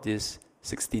throughout these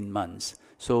 16 months.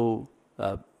 So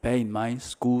bear in mind,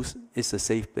 schools is a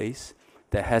safe place.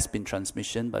 There has been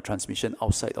transmission, but transmission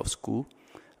outside of school.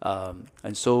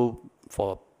 And so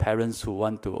for parents who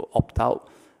want to opt out,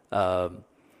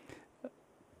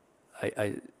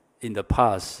 in the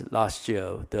past, last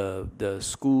year, the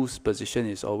school's position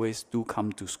is always do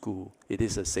come to school. It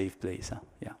is a safe place.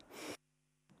 Yeah.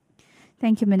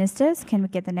 Thank you, Ministers. Can we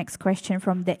get the next question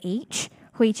from The Age?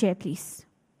 Hui Che, please.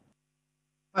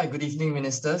 Hi, good evening,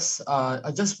 ministers. I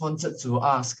just wanted to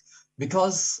ask,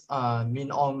 because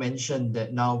Min Ong mentioned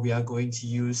that now we are going to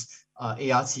use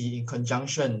ART in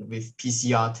conjunction with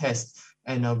PCR tests,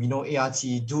 and we know ART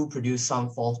do produce some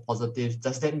false positives.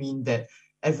 Does that mean that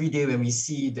every day when we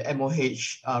see the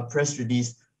MOH press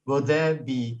release, will there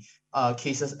be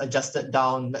cases adjusted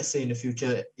down, let's say in the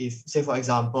future, if, say for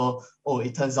example, oh,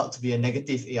 it turns out to be a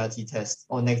negative ART test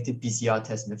or negative PCR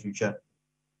test in the future?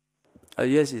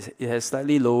 Yes, it has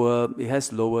slightly lower. It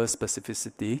has lower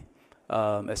specificity,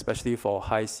 especially for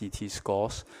high CT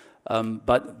scores.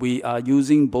 But we are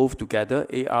using both together,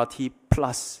 ART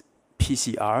plus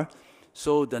PCR.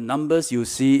 So the numbers you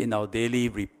see in our daily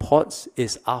reports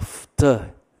is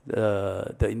after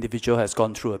the individual has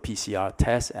gone through a PCR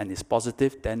test and is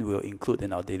positive, then we'll include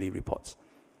in our daily reports.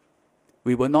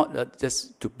 We will not,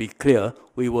 just to be clear,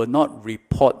 we will not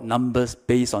report numbers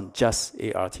based on just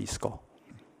ART score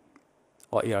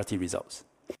or ART results.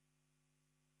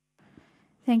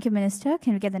 Thank you, Minister.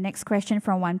 Can we get the next question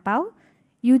from Wan Pao?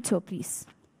 You too, please.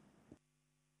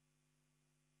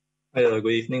 Hi,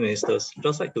 good evening, ministers.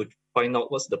 Just like to find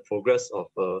out what's the progress of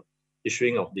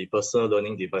issuing of the personal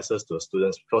learning devices to the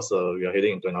students, because we are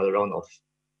heading into another round of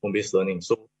home-based learning.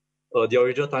 So the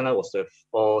original timeline was to have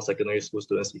all secondary school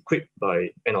students equipped by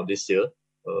end of this year.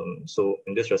 So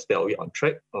in this respect, are we on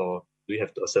track, or do we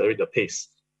have to accelerate the pace?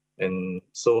 And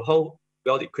so how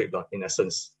well equipped, in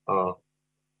essence, our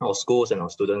schools and our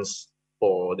students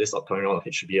for this upcoming round of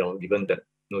HBL, given that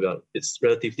it's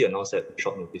relatively announced at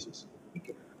short notices? Thank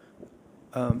you.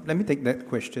 Let me take that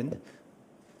question.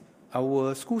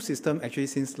 Our school system, actually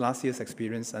since last year's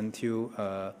experience until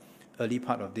early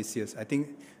part of this year's, I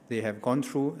think they have gone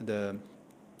through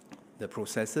the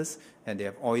processes and they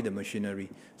have oiled the machinery.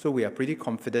 So we are pretty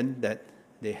confident that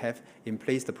they have in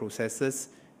place the processes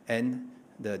and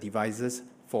the devices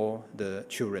for the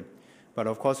children. But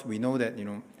of course, we know that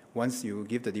once you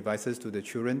give the devices to the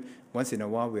children, once in a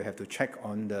while we have to check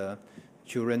on the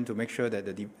children to make sure that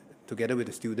together with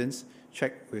the students,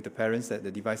 check with the parents that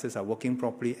the devices are working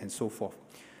properly and so forth.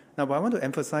 Now, but I want to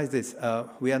emphasize this.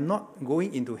 We are not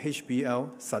going into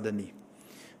HBL suddenly,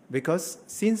 because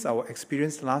since our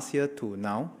experience last year to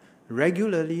now,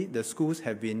 regularly the schools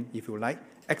have been, if you like,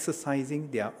 exercising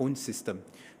their own system.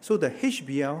 So the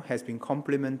HBL has been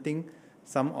complementing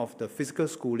some of the physical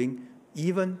schooling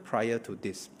even prior to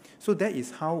this. So that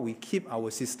is how we keep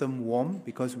our system warm,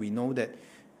 because we know that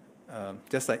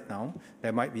just like now,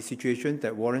 there might be situations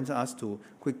that warrant us to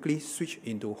quickly switch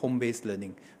into home-based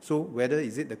learning. So whether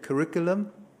is it the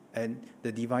curriculum and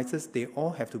the devices, they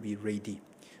all have to be ready.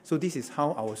 So this is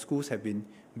how our schools have been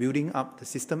building up the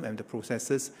system and the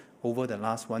processes over the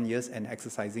last 1 year and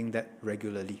exercising that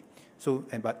regularly. So,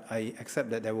 but I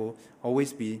accept that there will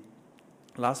always be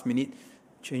last-minute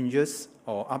changes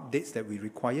or updates that we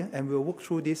require, and we'll work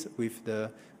through this with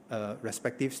the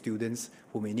respective students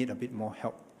who may need a bit more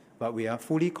help. But we are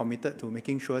fully committed to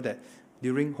making sure that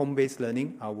during home-based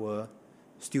learning, our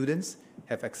students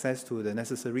have access to the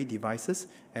necessary devices,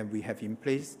 and we have in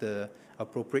place the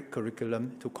appropriate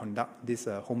curriculum to conduct this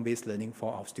home-based learning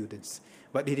for our students.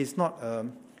 But it is not,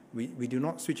 we do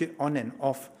not switch it on and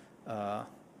off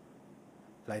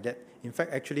like that. In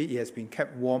fact, actually, it has been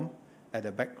kept warm at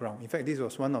the background. In fact, this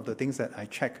was one of the things that I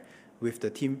checked with the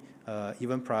team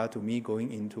even prior to me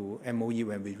going into MOE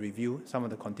when we review some of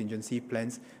the contingency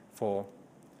plans for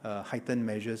heightened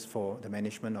measures for the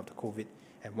management of the COVID.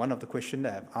 And one of the questions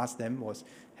that I've asked them was,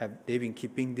 have they been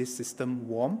keeping this system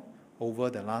warm over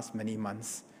the last many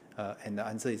months? And the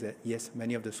answer is that yes,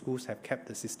 many of the schools have kept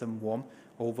the system warm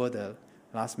over the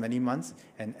last many months.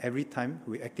 And every time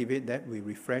we activate that, we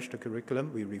refresh the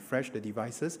curriculum, we refresh the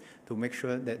devices to make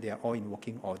sure that they are all in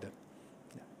working order.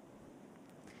 Yeah.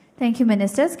 Thank you,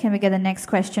 ministers. Can we get the next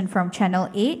question from Channel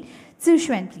 8? Zhu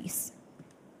Xuan, please.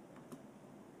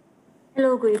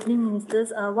 Hello, good evening,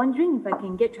 ministers. Wondering if I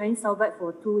can get Chinese soundbite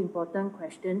for two important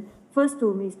questions. First,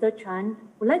 to Mr. Chan,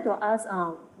 would like to ask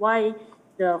why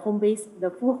the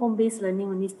full home-based learning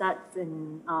only starts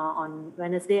on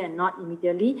Wednesday and not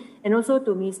immediately, and also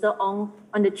to Mr. Ong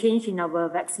on the change in our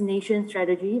vaccination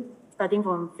strategy, starting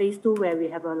from phase 2, where we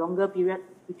have a longer period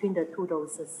between the 2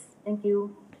 doses. Thank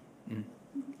you.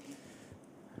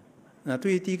 那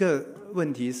对于第一个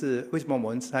问题是，为什么我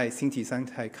们在星期三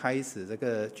才开始这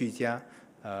个居家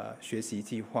学习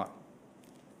计划？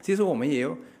其实我们也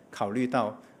有考虑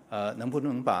到，能不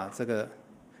能把这个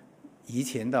移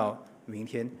前到明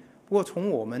天。不过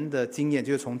从我们的经验，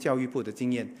就是从教育部的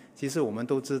经验，其实我们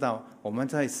都知道，我们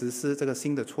在实施这个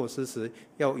新的措施时，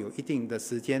要有一定的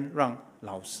时间，让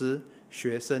老师、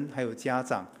学生还有家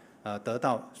长得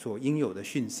到所应有的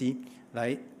讯息，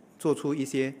来做出一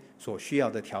些所需要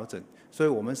的调整。所以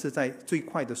我们是在最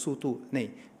快的速度内，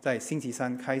在星期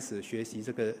三开始学习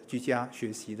这个居家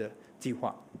学习的计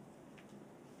划。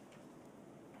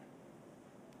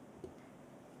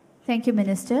Thank you,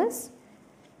 ministers.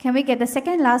 Can we get the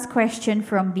second last question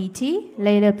from BT?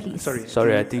 Later, please.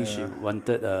 Sorry, I think she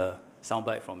wanted a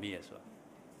soundbite from me as well.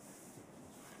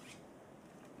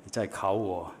 你在考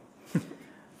我，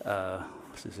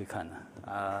试试看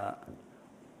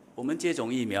我们接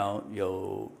种疫苗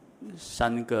有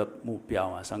3个目标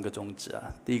啊，3个宗旨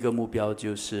啊。第一个目标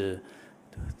就是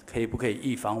不可以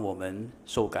预防我们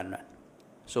受感染，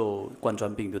受冠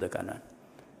状病毒的感染。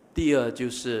第二就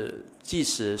是即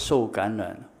使受感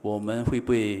染，我们会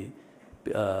不会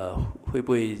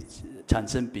产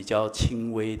生比较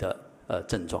轻微的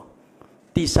症状？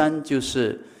第三就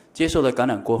是接受了感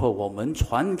染过后，我们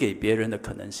传给别人的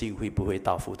可能性会不会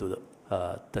大幅度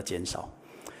的减少？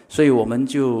所以我们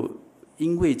就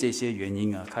因为这些原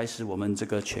因啊，开始我们这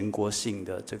个全国性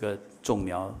的这个种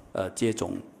苗接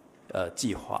种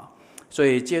计划。所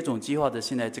以接种计划的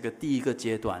现在这个第一个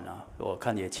阶段啊，我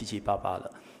看也七七八八了。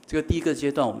这个第一个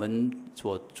阶段，我们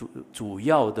所主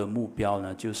要的目标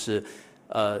呢，就是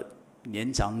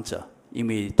年长者，因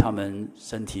为他们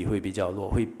身体会比较弱，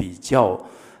会比较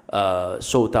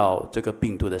受到这个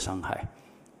病毒的伤害。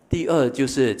第二就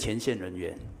是前线人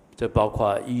员，这包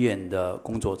括医院的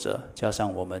工作者，加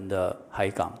上我们的海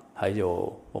港，还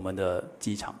有我们的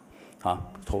机场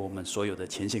和我们所有的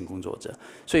前线工作者。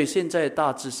所以现在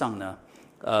大致上呢，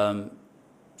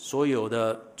所有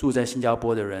的住在新加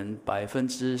坡的人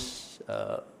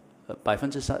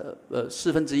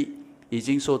1/4已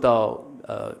经受到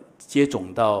接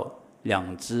种到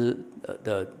2支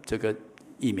的这个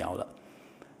疫苗了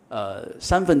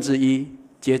，1/3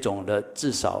接种了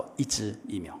至少1支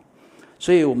疫苗。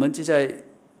所以我们接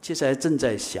下来正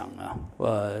在想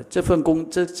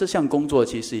这项工作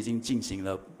其实已经进行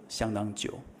了相当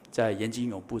久。在严金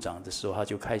勇部长的时候，他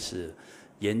就开始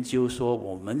研究说，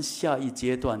我们下一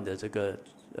阶段的这个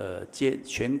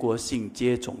全国性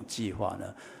接种计划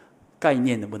呢，概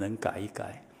念能不能改一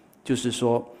改？就是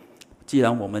说，既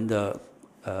然我们的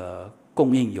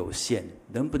供应有限，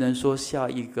能不能说下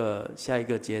一个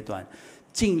阶段，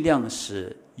尽量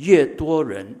使越多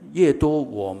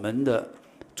我们的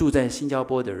住在新加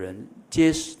坡的人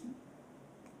接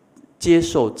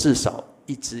受至少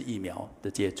1支疫苗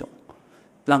的接种，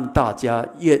让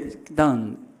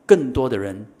更多的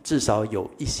人至少有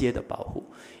一些的保护。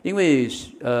因为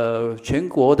全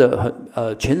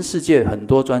世界很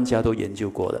多专家都研究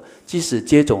过了，即使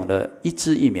接种了1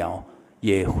支疫苗，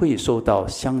也会受到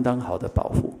相当好的保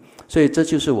护。所以这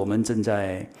就是我们正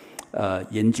在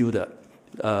研究的。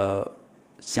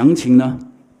详情呢，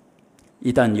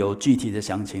一旦有具体的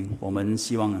详情，我们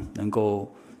希望能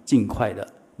够尽快的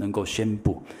能够宣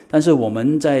布。但是我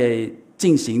们在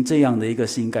进行这样的一个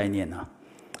新概念呢，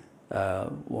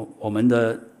我们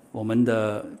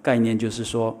的概念就是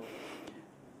说，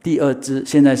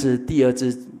现在是第2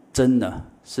支针呢，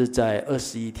是在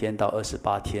21天到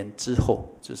28天之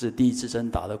后，就是第1支针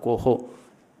打了过后，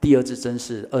第2支针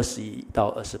是21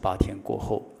到28天过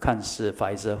后，看是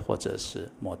Pfizer 或者是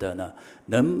Moderna。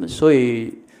所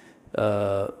以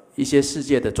一些世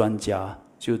界的专家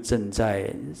就正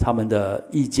在他们的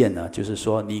意见呢，就是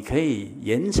说你可以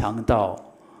延长到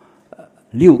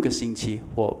6个星期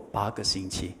或8个星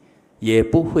期，也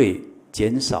不会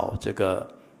减少这个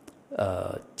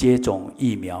接种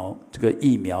疫苗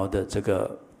的这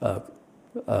个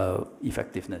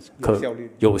effectiveness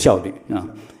有效率啊。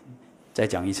再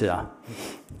讲一次啊，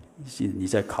你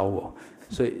在考我。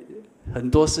所以很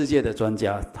多世界的专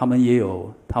家，他们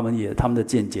的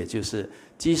见解就是，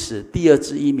即使第2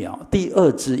支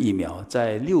疫苗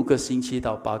在6个星期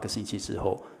到8个星期之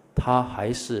后，它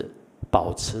还是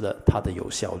保持了它的有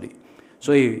效率。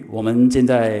所以我们现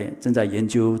在正在研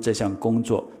究这项工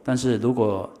作，但是如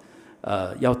果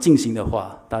要进行的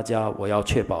话，我要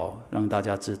确保让大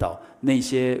家知道，那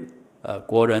些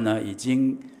国人呢已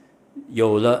经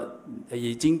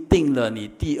定了你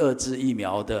第2支疫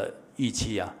苗的预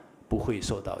期啊，不会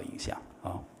受到影响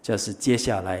啊。这是接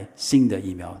下来新的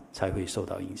疫苗才会受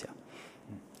到影响。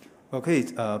我可以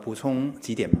补充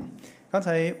几点吗？刚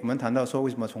才我们谈到说，为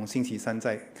什么从星期三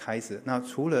再开始？那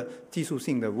除了技术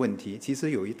性的问题，其实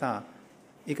有一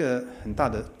个很大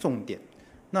的重点，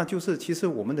那就是其实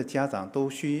我们的家长都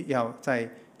需要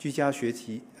在居家学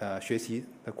习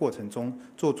的过程中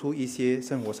做出一些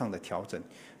生活上的调整，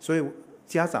所以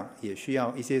家长也需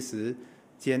要一些时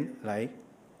间来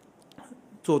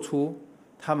做出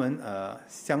他们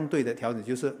相对的调整，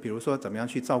就是比如说怎么样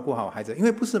去照顾好孩子，因为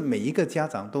不是每一个家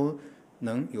长都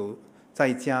能有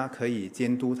在家可以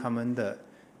监督他们的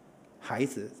孩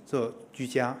子做居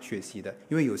家学习的，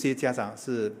因为有些家长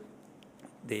是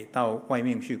得到外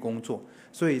面去工作，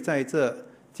所以在这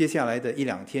接下来的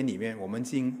1-2天里面，我们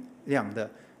尽量的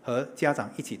和家长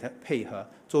一起的配合，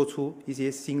做出一些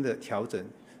新的调整，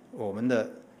我们的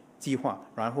计划，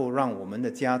然后让我们的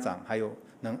家长还有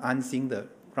能安心的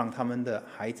让他们的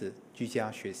孩子居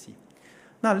家学习。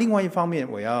那另外一方面，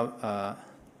我要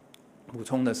补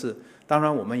充的是，当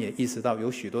然我们也意识到有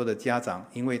许多的家长，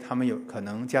因为他们有可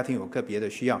能家庭有个别的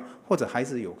需要，或者孩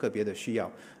子有个别的需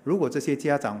要。如果这些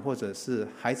家长或者是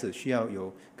孩子需要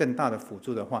有更大的辅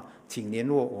助的话，请联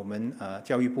络我们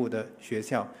教育部的学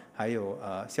校，还有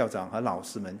校长和老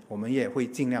师们，我们也会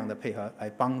尽量的配合来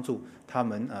帮助他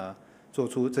们做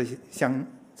出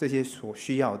这些所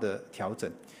需要的调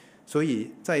整。所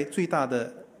以在最大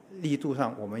的力度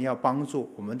上，我们要帮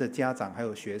助我们的家长还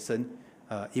有学生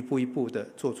一步一步的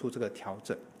做出这个调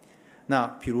整。那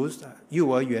比如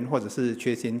幼儿园或者是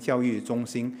学前教育中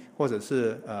心，或者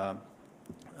是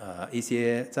一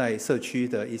些在社区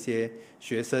的一些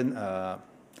学生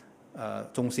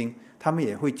中心，他们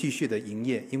也会继续的营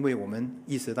业，因为我们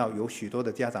意识到有许多的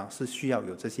家长是需要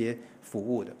有这些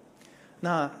服务的。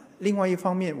那另外一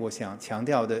方面，我想强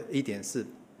调的一点是，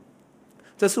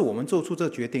这是我们做出这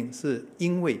决定，是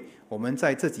因为我们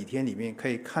在这几天里面可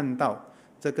以看到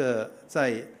这个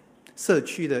在社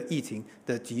区的疫情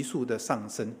的急速的上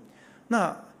升。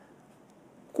那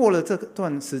过了这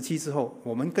段时期之后，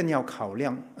我们更要考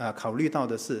虑到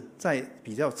的是，在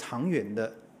比较长远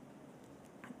的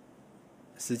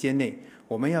时间内，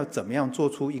我们要怎么样做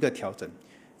出一个调整？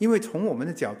因为从我们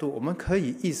的角度，我们可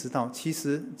以意识到，其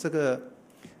实这个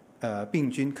病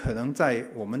菌可能在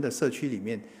我们的社区里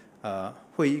面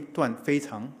会一段非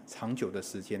常长久的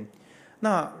时间。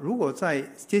那如果在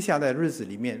接下来的日子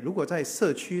里面，如果在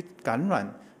社区感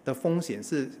染的风险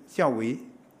是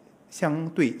相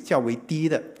对较为低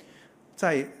的，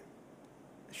在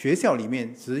学校里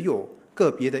面只有个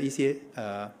别的一些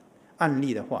案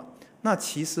例的话，那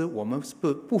其实我们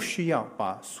不需要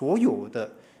把所有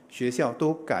的学校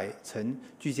都改成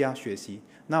居家学习。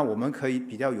那我们可以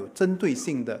比较有针对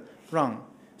性的让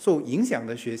受影响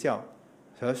的学校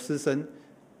和师生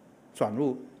转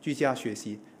入居家学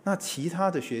习，那其他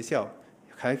的学校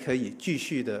还可以继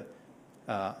续的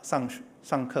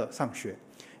上课上学。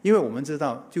因为我们知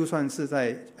道，就算是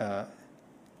在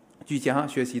居家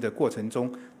学习的过程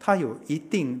中，它有一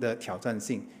定的挑战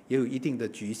性，也有一定的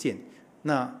局限。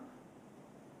那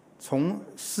从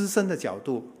师生的角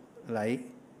度来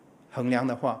衡量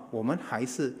的话，我们还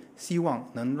是希望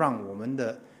能让我们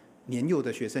的年幼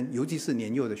的学生，尤其是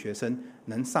年幼的学生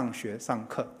能上学上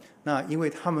课。那因为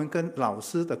他们跟老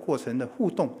师的过程的互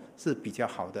动是比较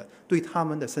好的，对他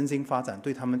们的身心发展，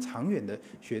对他们长远的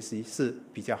学习是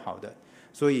比较好的。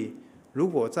所以如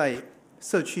果在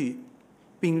社区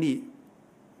病例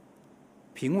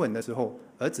平稳的时候，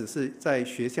而只是在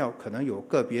学校可能有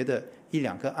个别的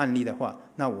1-2个案例的话，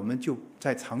那我们就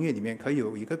在长远里面可以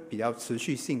有一个比较持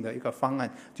续性的一个方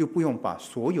案，就不用把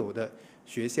所有的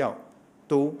学校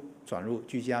都转入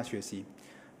居家学习。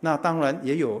那当然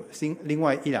也有另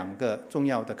外1-2个重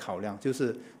要的考量，就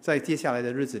是在接下来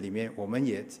的日子里面，我们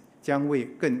也将为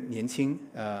更年轻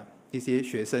一些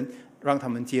学生让他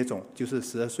们接种，就是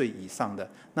12岁以上的，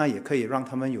那也可以让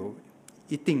他们有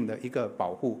一定的一个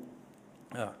保护。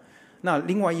那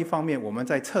另外一方面，我们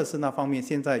在测试那方面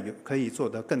现在可以做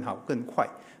得更好更快，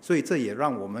所以这也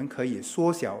让我们可以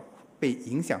缩小被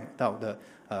影响到的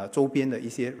周边的一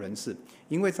些人士，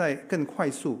因为在更快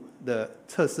速的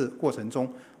测试过程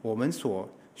中，我们所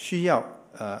需要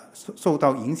受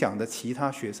到影响的其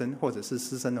他学生或者是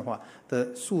师生的话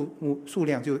的数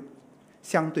量就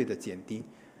相对的减低。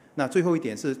那最后一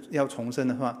点是要重申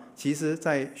的话，其实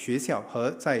在学校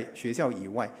和在学校以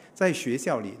外，在学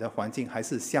校里的环境还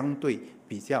是相对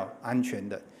比较安全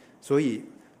的。所以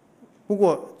不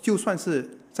过就算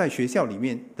是在学校里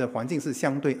面的环境是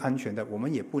相对安全的，我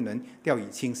们也不能掉以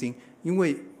轻心，因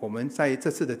为我们在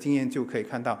这次的经验就可以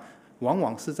看到，往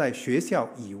往是在学校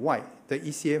以外的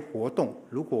一些活动，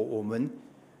如果我们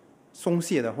松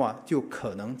懈的话，就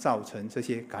可能造成这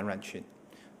些感染群。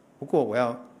不过我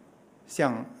要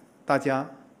向大家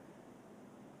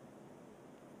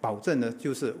保证的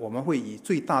就是我们会以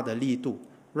最大的力度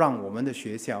让我们的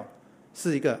学校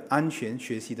是一个安全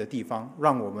学习的地方，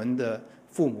让我们的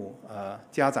父母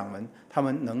家长们他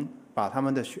们能把他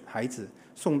们的孩子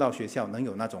送到学校，能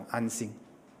有那种安心。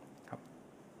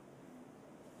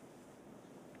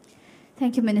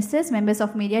Thank you, Ministers. Members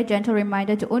of media, gentle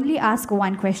reminder to only ask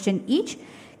one question each.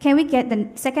 Can we get the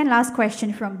second last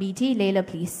question from BT? Layla,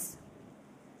 please.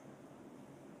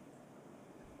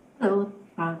 Hello,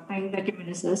 Thank you,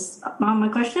 Ministers. My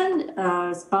question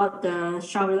is about the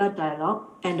Shangri-La Dialogue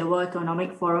and the World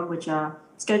Economic Forum, which are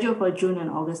scheduled for June and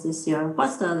August this year.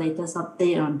 What's the latest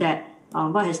update on that?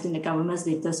 What has been the government's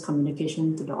latest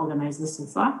communication to the organizers so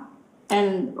far?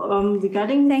 And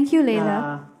regarding... Thank you,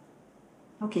 Leila.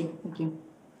 Okay, thank you.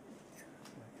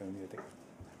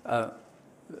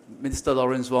 Minister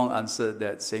Lawrence Wong answered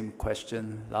that same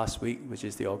question last week, which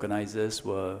is the organizers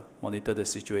will monitor the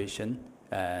situation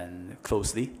and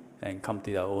closely and come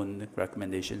to their own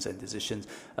recommendations and decisions.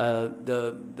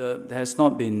 There has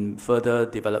not been further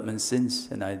development since,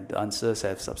 and the answers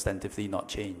have substantively not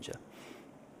changed.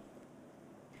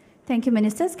 Thank you,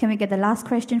 Ministers. Can we get the last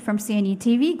question from CNE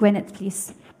TV? Gwyneth,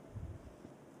 please.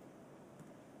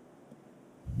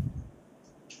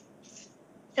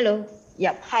 Hello.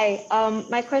 Yep. Hi.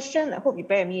 My question, I hope you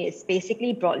bear with me, is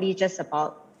basically broadly just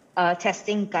about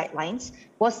testing guidelines.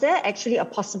 Was there actually a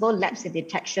possible lapse in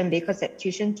detection because that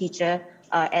tuition teacher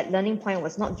at Learning Point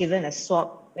was not given a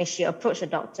swab when she approached a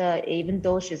doctor, even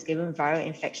though she was given viral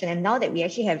infection? And now that we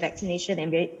actually have vaccination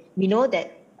and we know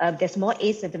that there's more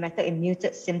asymptomatic and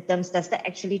muted symptoms, does that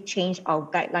actually change our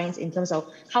guidelines in terms of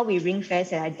how we ring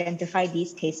fence and identify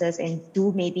these cases and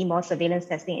do maybe more surveillance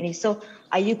testing? And if so,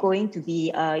 are you going to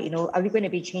be, are we going to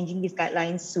be changing these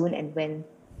guidelines soon, and when?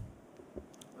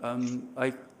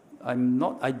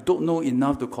 I don't know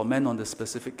enough to comment on the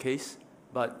specific case,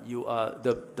 but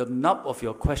the nub of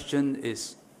your question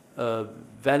is a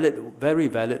valid, very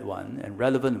valid one and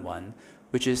relevant one,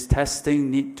 which is testing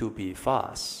need to be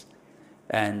fast.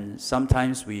 And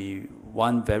sometimes we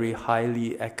want very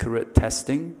highly accurate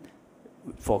testing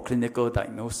for clinical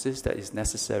diagnosis that is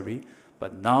necessary,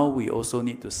 but now we also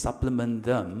need to supplement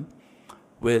them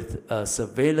with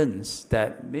surveillance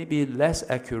that may be less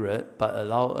accurate but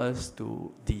allow us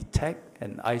to detect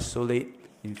and isolate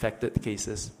infected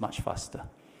cases much faster.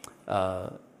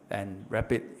 And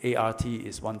rapid ART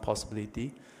is one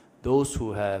possibility. Those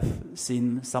who have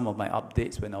seen some of my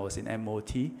updates when I was in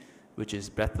MOT, which is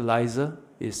breathalyzer,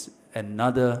 is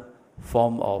another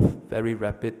form of very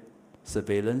rapid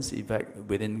surveillance, in fact,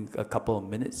 within a couple of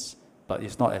minutes, but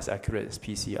it's not as accurate as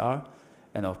PCR.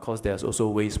 And of course, there's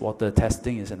also wastewater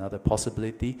testing is another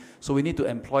possibility. So we need to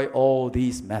employ all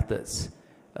these methods.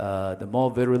 The more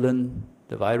virulent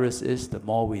the virus is, the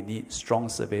more we need strong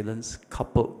surveillance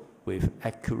coupled with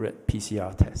accurate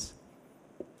PCR tests.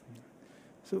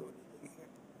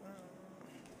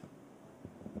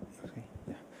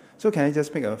 So can I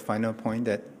just make a final point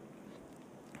that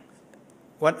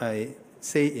what I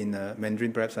say in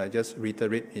Mandarin, perhaps I just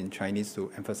reiterate in Chinese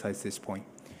to emphasize this point.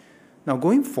 Now,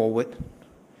 going forward,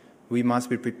 we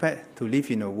must be prepared to live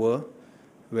in a world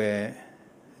where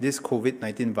this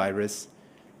COVID-19 virus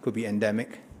could be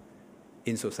endemic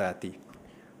in society.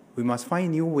 We must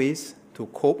find new ways to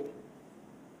cope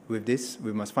with this.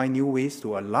 We must find new ways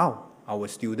to allow our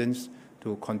students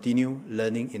to continue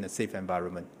learning in a safe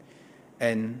environment.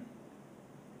 And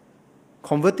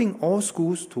converting all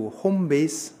schools to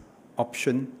home-based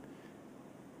option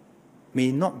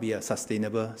may not be a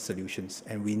sustainable solution,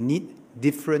 and we need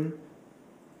different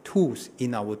tools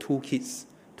in our toolkits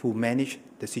to manage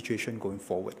the situation going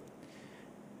forward.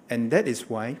 And that is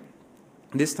why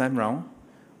this time round,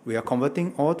 we are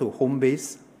converting all to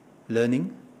home-based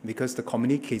learning because the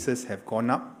community cases have gone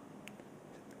up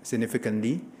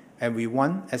significantly, and we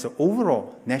want, as an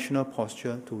overall national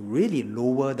posture, to really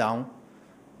lower down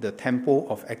the tempo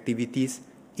of activities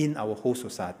in our whole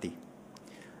society.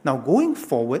 Now, going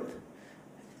forward,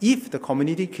 if the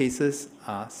community cases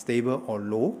are stable or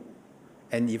low,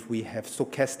 and if we have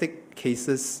stochastic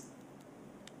cases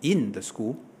in the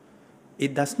school,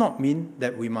 it does not mean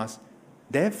that we must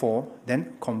therefore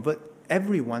then convert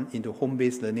everyone into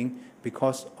home-based learning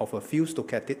because of a few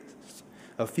stochastic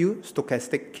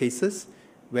cases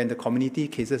when the community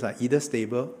cases are either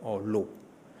stable or low.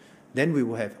 Then we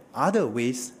will have other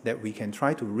ways that we can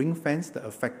try to ring-fence the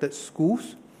affected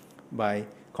schools by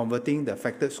converting the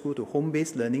affected school to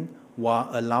home-based learning while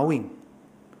allowing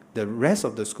the rest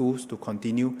of the schools to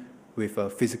continue with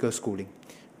physical schooling.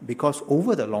 Because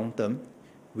over the long term,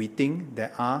 we think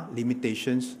there are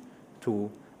limitations to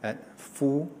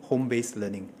full home-based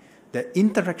learning. The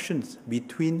interactions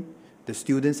between the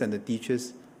students and the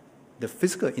teachers, the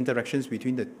physical interactions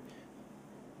between the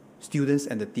students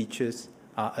and the teachers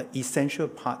are an essential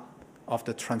part of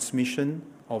the transmission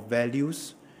of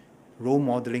values, role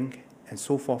modeling, and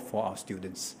so forth for our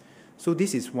students. So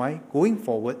this is why, going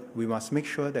forward, we must make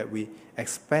sure that we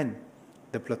expand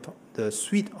the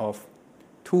suite of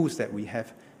tools that we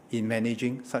have in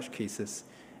managing such cases.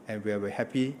 And we are very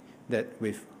happy that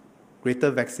with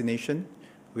greater vaccination,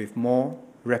 with more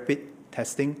rapid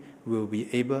testing, we'll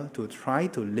be able to try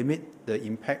to limit the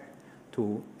impact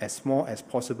to as small as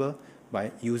possible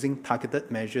by using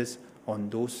targeted measures on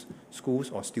those schools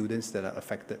or students that are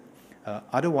affected.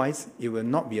 Otherwise, it will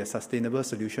not be a sustainable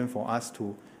solution for us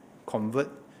to convert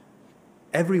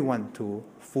everyone to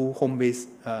full home-based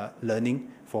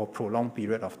learning for a prolonged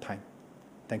period of time.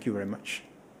 Thank you very much.